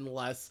that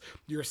unless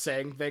you're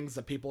saying things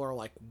that people are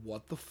like,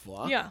 what the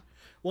fuck? Yeah.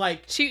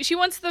 Like, she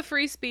wants the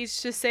free speech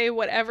to say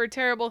whatever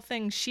terrible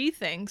thing she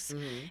thinks,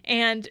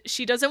 and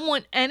she doesn't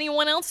want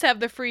anyone else to have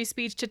the free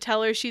speech to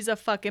tell her she's a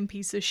fucking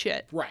piece of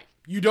shit. Right.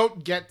 You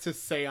don't get to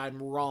say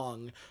I'm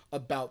wrong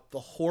about the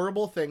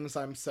horrible things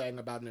I'm saying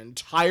about an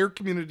entire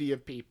community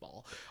of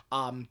people,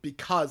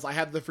 because I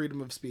have the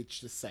freedom of speech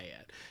to say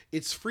it.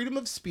 It's freedom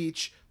of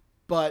speech,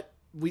 but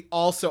I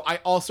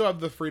also have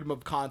the freedom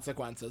of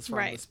consequences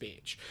from the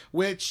speech,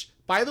 which,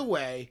 by the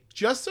way,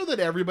 just so that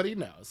everybody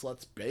knows,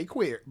 let's be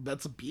clear.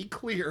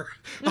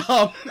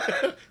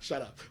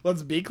 Shut up.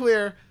 Let's be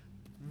clear.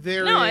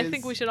 I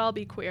think we should all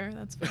be queer.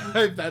 That's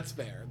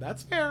fair.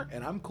 That's fair,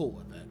 and I'm cool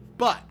with it.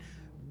 But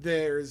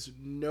there's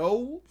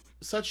no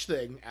such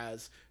thing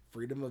as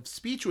freedom of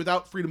speech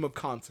without freedom of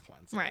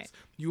consequences. Right.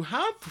 You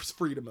have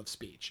freedom of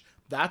speech.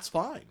 That's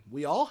fine.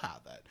 We all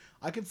have it.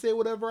 I can say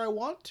whatever I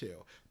want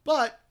to.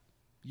 But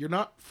you're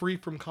not free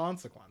from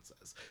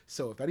consequences.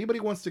 So if anybody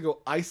wants to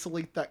go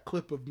isolate that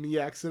clip of me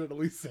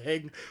accidentally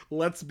saying,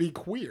 let's be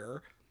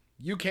queer,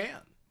 you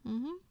can.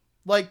 Mm-hmm.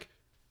 Like,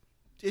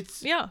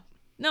 it's... Yeah.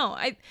 No,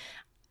 I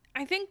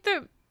think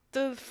the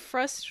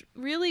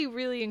really,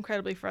 really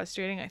incredibly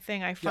frustrating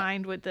thing I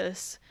find with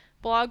this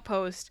blog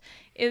post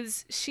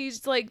is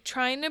she's like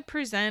trying to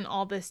present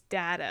all this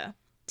data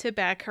to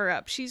back her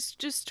up. She's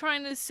just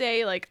trying to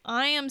say, like,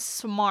 I am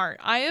smart.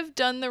 I have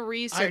done the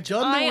research.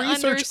 I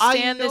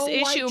understand this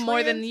issue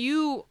more than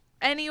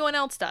anyone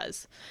else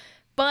does.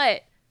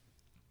 But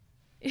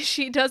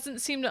she doesn't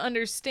seem to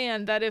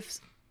understand that if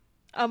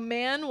a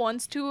man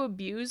wants to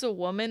abuse a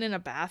woman in a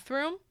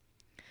bathroom,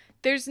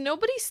 there's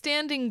nobody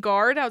standing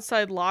guard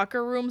outside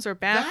locker rooms or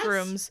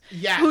bathrooms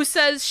who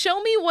says, show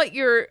me what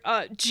your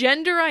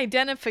gender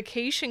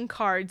identification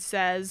card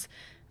says.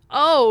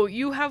 Oh,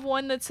 you have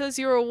one that says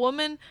you're a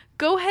woman?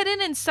 Go ahead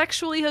in and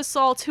sexually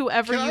assault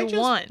whoever you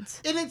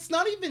want. And it's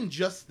not even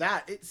just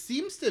that. It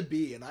seems to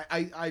be, and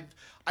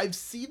I've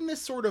seen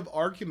this sort of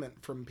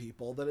argument from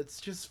people that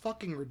it's just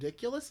fucking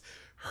ridiculous.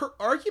 Her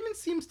argument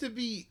seems to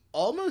be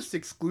almost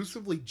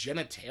exclusively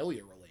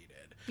genitalia related.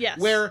 Yes.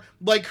 Where,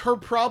 like, her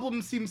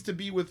problem seems to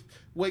be with,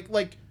 like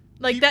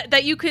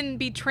that you can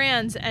be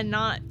trans and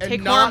not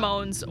take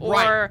hormones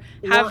or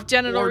have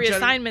genital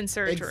reassignment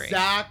surgery.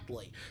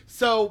 Exactly.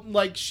 So,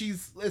 like,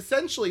 she's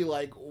essentially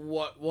like,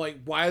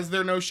 why is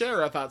there no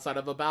sheriff outside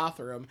of a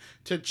bathroom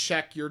to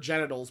check your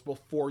genitals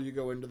before you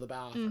go into the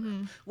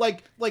bathroom?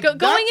 Mm-hmm.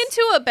 Going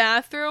into a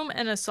bathroom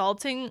and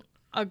assaulting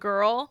a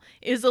girl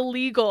is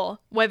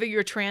illegal whether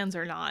you're trans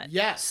or not.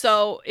 Yes.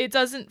 So it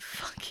doesn't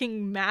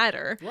fucking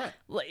matter. Right.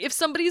 If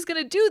somebody's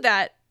going to do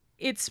that,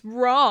 it's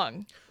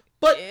wrong.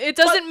 But it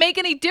doesn't make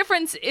any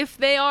difference if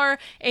they are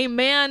a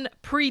man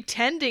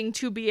pretending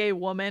to be a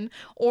woman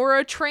or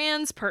a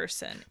trans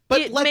person.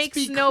 But it let's makes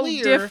be no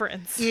clear,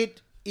 difference.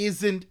 It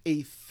isn't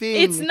a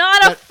thing. It's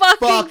not a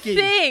fucking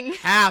thing.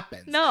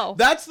 Happens. No.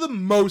 That's the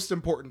most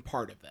important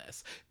part of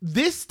this.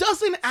 This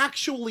doesn't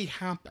actually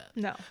happen.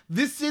 No.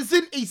 This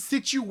isn't a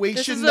situation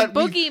this is a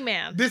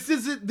boogeyman. This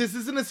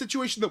isn't a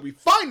situation that we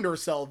find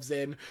ourselves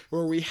in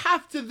where we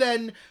have to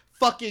then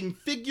fucking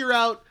figure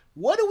out,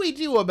 what do we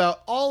do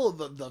about all of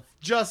the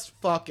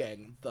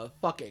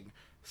fucking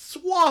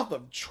swath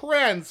of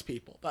trans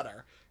people that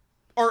are,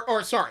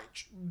 or sorry,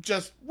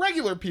 just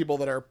regular people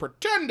that are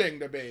pretending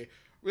to be,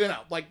 you know,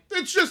 like,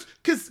 it's just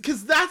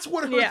because that's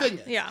what her thing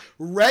is. Yeah.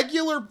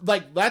 Regular,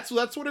 like, that's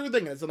what her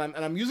thing is, and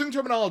I'm using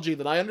terminology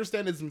that I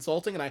understand is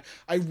insulting, and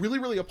I really,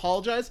 really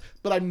apologize,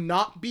 but I'm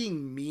not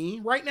being me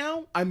right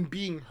now. I'm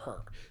being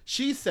her.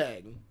 She's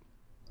saying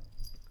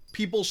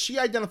people she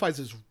identifies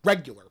as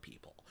regular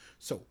people.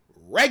 So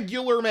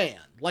regular man,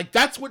 like,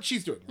 that's what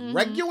she's doing. Mm-hmm.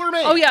 Regular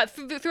man. Oh yeah,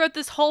 throughout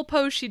this whole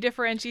post she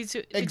differentiates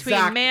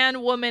between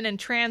man, woman, and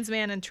trans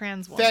man and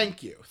trans woman.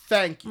 Thank you.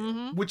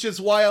 Mm-hmm. Which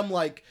is why I'm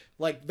like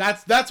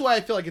that's why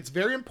I feel like it's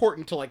very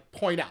important to, like,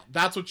 point out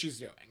that's what she's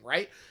doing,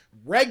 right?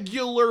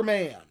 Regular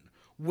man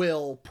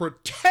will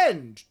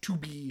pretend to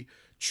be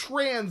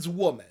trans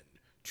woman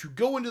to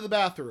go into the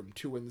bathroom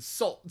to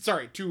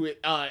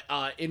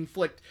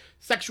inflict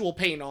sexual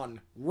pain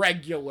on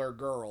regular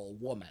girl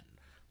woman.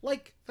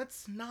 Like,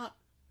 that's not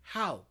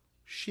how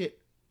shit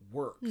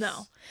works.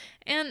 No.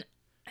 And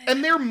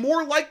they're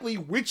more likely,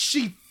 which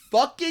she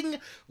fucking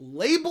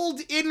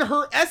labeled in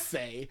her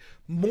essay,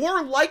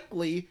 more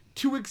likely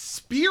to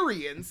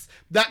experience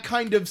that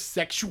kind of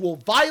sexual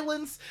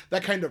violence,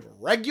 that kind of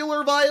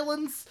regular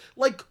violence.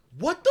 Like,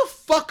 what the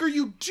fuck are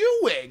you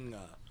doing?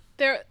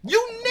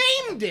 You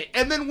named it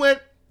and then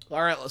went,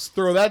 all right, let's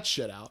throw that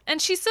shit out.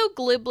 And she so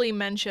glibly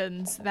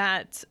mentions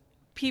that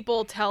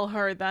people tell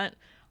her that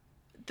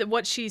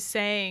what she's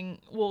saying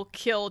will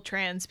kill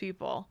trans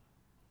people.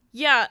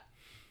 Yeah,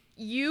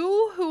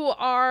 you who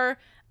are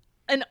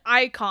an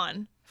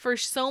icon for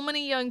so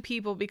many young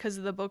people because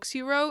of the books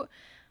you wrote,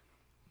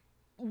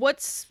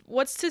 what's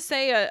to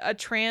say a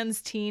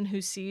trans teen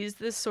who sees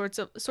this sort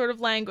of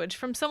language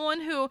from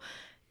someone who,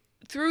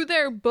 through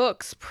their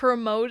books,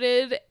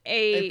 promoted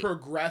a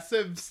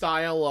progressive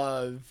style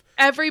of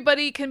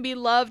everybody can be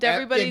loved,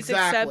 everybody's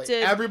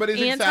accepted,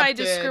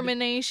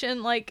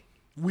 anti-discrimination, like,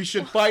 we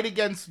should fight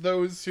against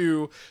those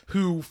who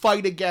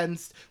fight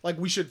against, like,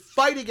 we should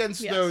fight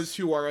against those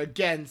who are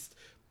against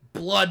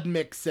blood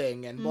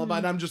mixing and blah, blah,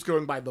 and I'm just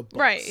going by the books.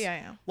 Right,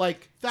 yeah.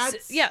 Like,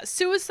 that's...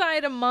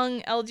 suicide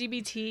among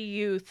LGBT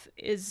youth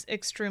is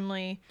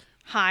extremely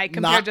high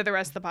compared to the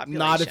rest of the population.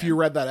 Not if you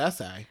read that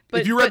essay.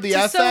 If you read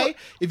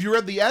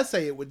the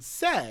essay, it would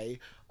say,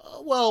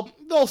 well,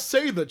 they'll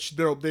say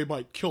that they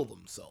might kill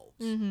themselves.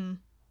 Mm-hmm.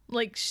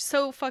 Like,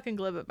 so fucking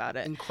glib about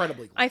it.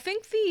 Incredibly glib. I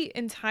think the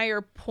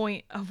entire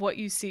point of what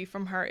you see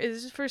from her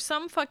is, for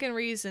some fucking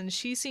reason,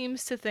 she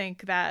seems to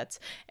think that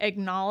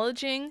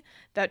acknowledging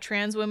that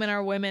trans women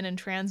are women and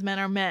trans men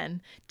are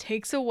men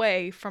takes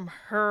away from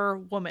her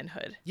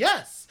womanhood.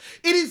 Yes.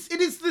 That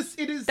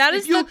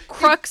is the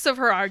crux of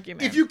her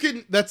argument.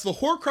 That's the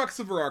horcrux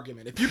of her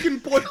argument. If you can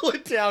boil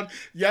it down,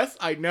 yes,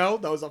 I know,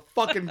 that was a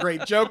fucking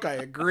great joke, I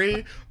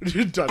agree.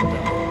 Dun, dun.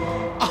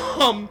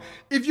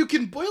 If you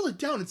can boil it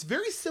down, it's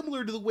very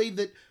similar to the way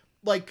that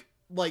like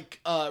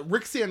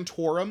Rick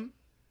Santorum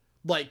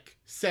like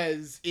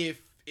says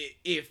if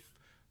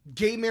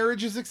gay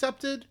marriage is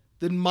accepted,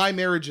 then my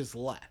marriage is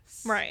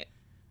less. Right.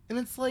 And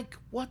it's like,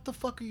 what the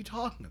fuck are you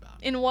talking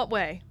about? In what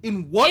way?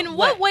 In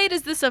what way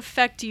does this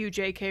affect you,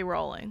 J.K.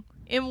 Rowling?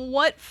 In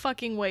what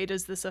fucking way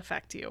does this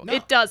affect you? No.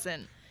 It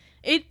doesn't.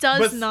 It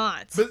does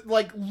not. But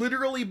like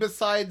literally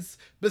besides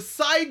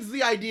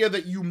the idea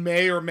that you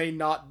may or may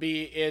not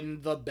be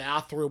in the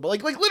bathroom, but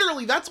like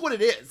literally that's what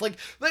it is. Like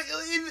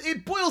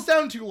it boils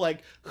down to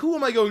like, who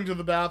am I going to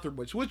the bathroom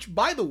with? Which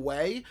by the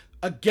way,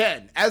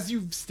 again, as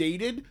you've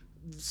stated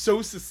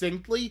so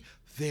succinctly,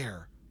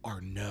 there are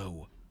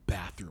no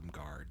bathroom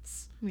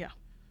guards. Yeah.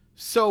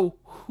 So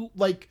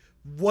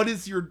what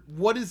is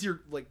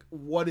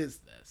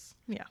this?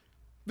 Yeah.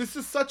 This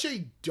is such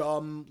a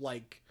dumb,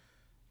 like,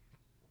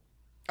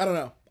 I don't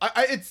know.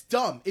 It's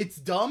dumb. It's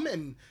dumb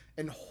and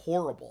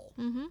horrible.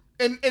 Mm-hmm.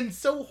 And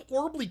so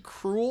horribly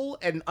cruel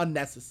and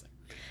unnecessary.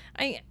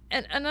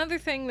 And another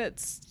thing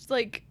that's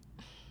like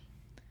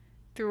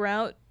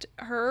throughout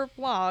her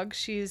blog,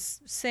 she's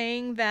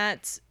saying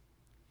that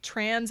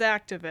trans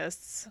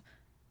activists,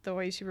 the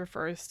way she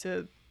refers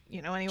to,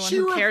 anyone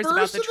who cares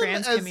about the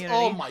trans community.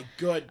 Oh my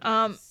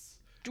goodness.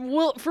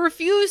 Will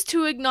refuse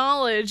to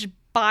acknowledge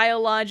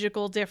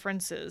biological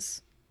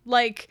differences.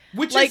 Like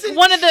one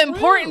of the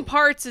important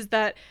parts is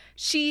that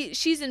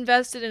she's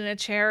invested in a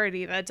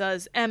charity that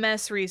does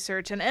MS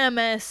research, and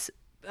MS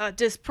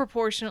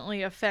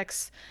disproportionately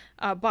affects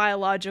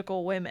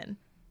biological women.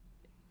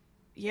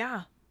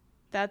 Yeah,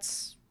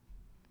 that's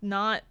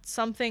not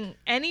something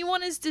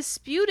anyone is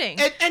disputing.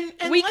 And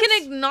we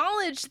can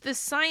acknowledge the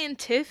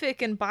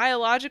scientific and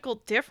biological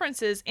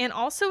differences, and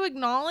also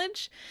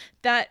acknowledge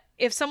that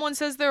if someone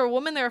says they're a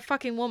woman, they're a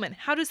fucking woman.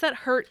 How does that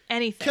hurt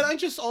anything? Can I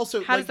just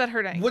also... How does that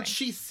hurt anything? What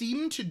she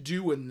seemed to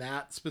do in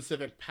that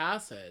specific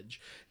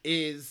passage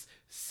is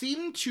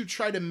seem to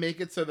try to make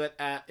it so that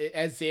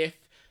as if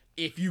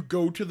you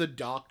go to the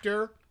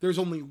doctor, there's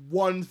only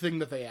one thing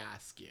that they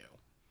ask you,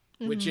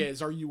 which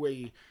is, are you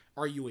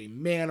a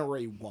man or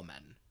a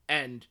woman?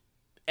 And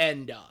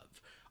end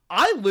of.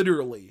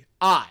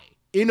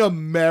 In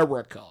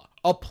America,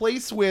 a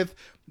place with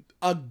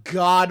a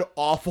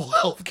god-awful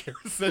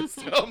healthcare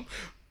system.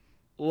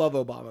 Love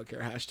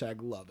Obamacare, hashtag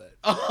love it.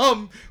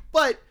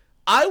 But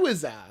I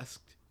was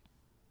asked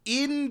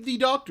in the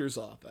doctor's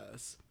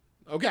office,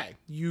 okay,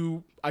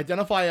 you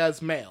identify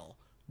as male.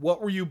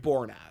 What were you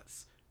born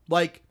as?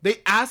 Like,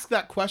 they ask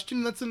that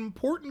question. That's an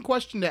important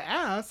question to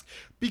ask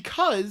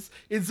because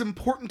it's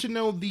important to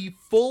know the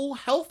full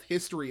health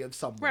history of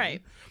someone.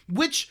 Right.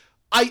 Which,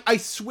 I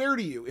swear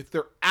to you, if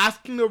they're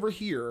asking over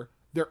here,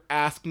 they're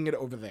asking it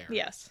over there.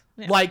 Yes.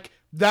 Yeah. Like,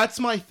 that's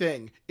my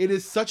thing. It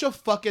is such a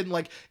fucking,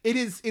 like, it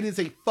is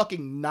a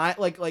fucking not,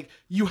 like,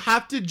 you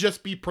have to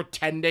just be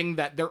pretending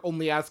that they're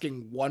only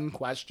asking one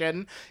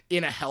question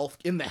in the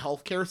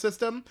healthcare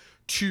system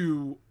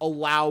to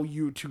allow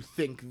you to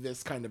think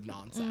this kind of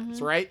nonsense,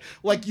 right?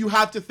 Like, you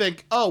have to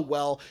think, oh,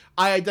 well,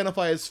 I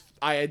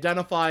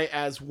identify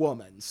as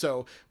woman.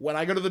 So when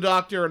I go to the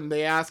doctor and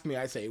they ask me,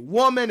 I say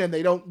woman, and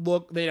they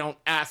don't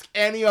ask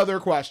any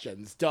other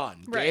questions.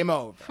 Done. Right. Game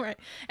over. Right.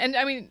 And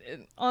I mean,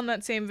 on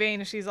that same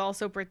vein, she's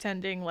also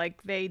pretending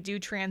like they do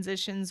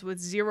transitions with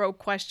zero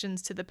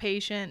questions to the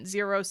patient,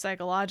 zero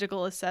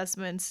psychological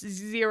assessments,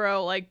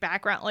 zero like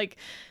background, like,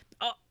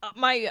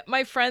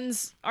 my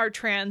friends are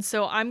trans,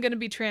 so I'm gonna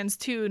be trans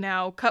too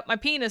now. Cut my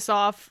penis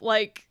off.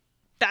 Like,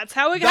 that's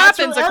how it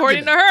happens,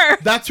 according to her.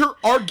 That's her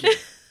argument.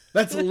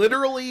 That's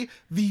literally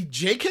the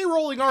J.K.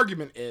 Rowling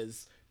argument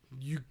is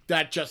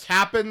that just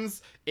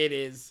happens.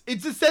 It's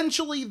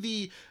essentially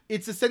the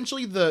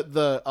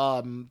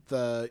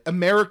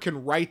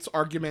American rights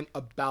argument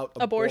about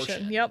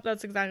abortion. Yep,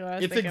 that's exactly what I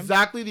was thinking. It's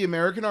exactly the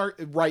American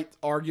rights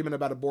argument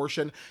about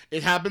abortion.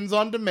 It happens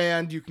on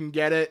demand. You can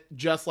get it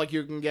just like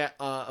you can get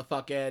a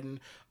fucking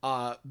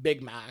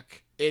Big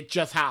Mac. It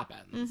just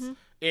happens.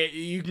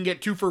 You can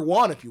get 2 for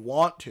 1 if you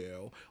want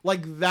to.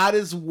 Like, that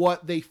is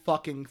what they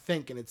fucking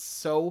think. And it's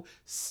so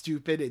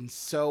stupid and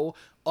so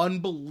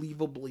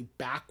unbelievably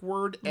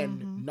backward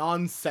and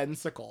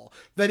nonsensical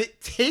that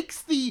it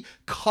takes the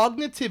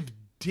cognitive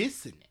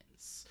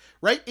dissonance,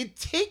 right? It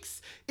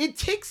takes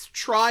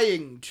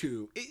trying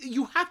to.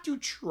 You have to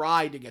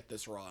try to get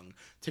this wrong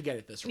to get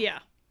it this wrong. Yeah,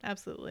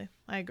 absolutely.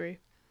 I agree.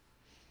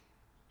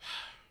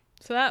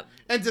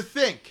 And to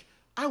think,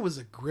 I was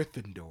a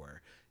Gryffindor.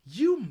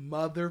 You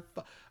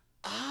motherfucker.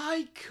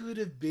 I could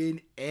have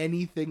been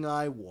anything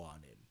I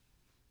wanted.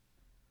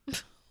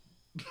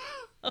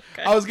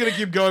 Okay. I was going to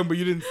keep going, but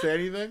you didn't say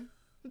anything?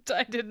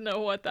 I didn't know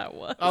what that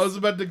was. I was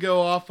about to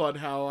go off on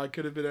how I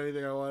could have been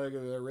anything I wanted. I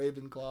could be a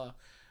Ravenclaw.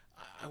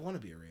 I want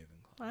to be a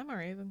Ravenclaw. I'm a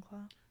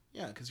Ravenclaw.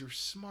 Yeah, because you're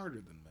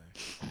smarter than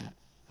me.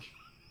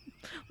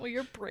 Well,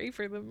 you're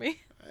braver than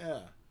me.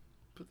 Yeah,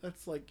 but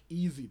that's, like,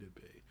 easy to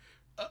be.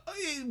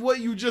 What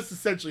you just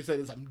essentially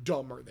said is I'm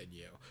dumber than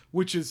you,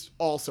 which is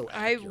also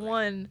accurate. I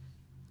won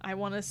I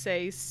want to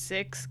say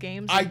 6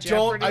 games I of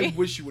Jeopardy. I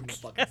wish you wouldn't have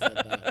fucking said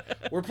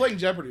that. We're playing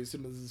Jeopardy as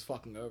soon as this is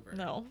fucking over.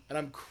 No. And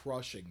I'm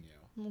crushing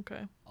you.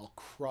 Okay. I'll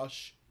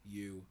crush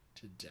you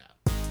to death.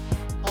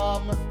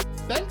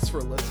 Thanks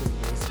for listening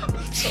to this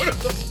episode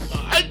of the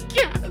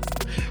podcast.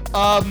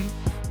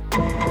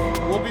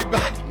 We'll be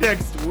back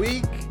next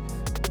week.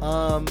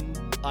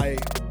 I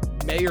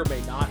may or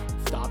may not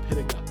stop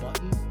hitting that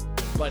button,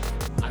 but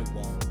I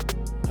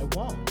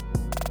won't.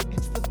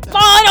 It's the best.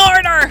 Law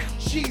and Order!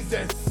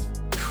 Jesus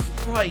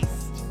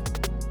Christ.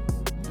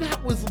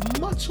 That was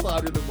much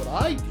louder than what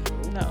I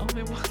do. No,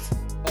 it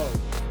wasn't. Oh.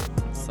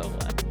 So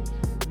loud.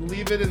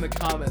 Leave it in the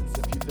comments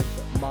if you think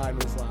that mine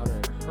was louder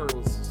and hers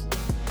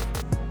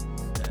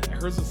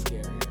was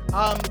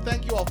scarier.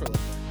 Thank you all for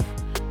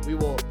listening. We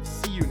will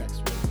see you next week.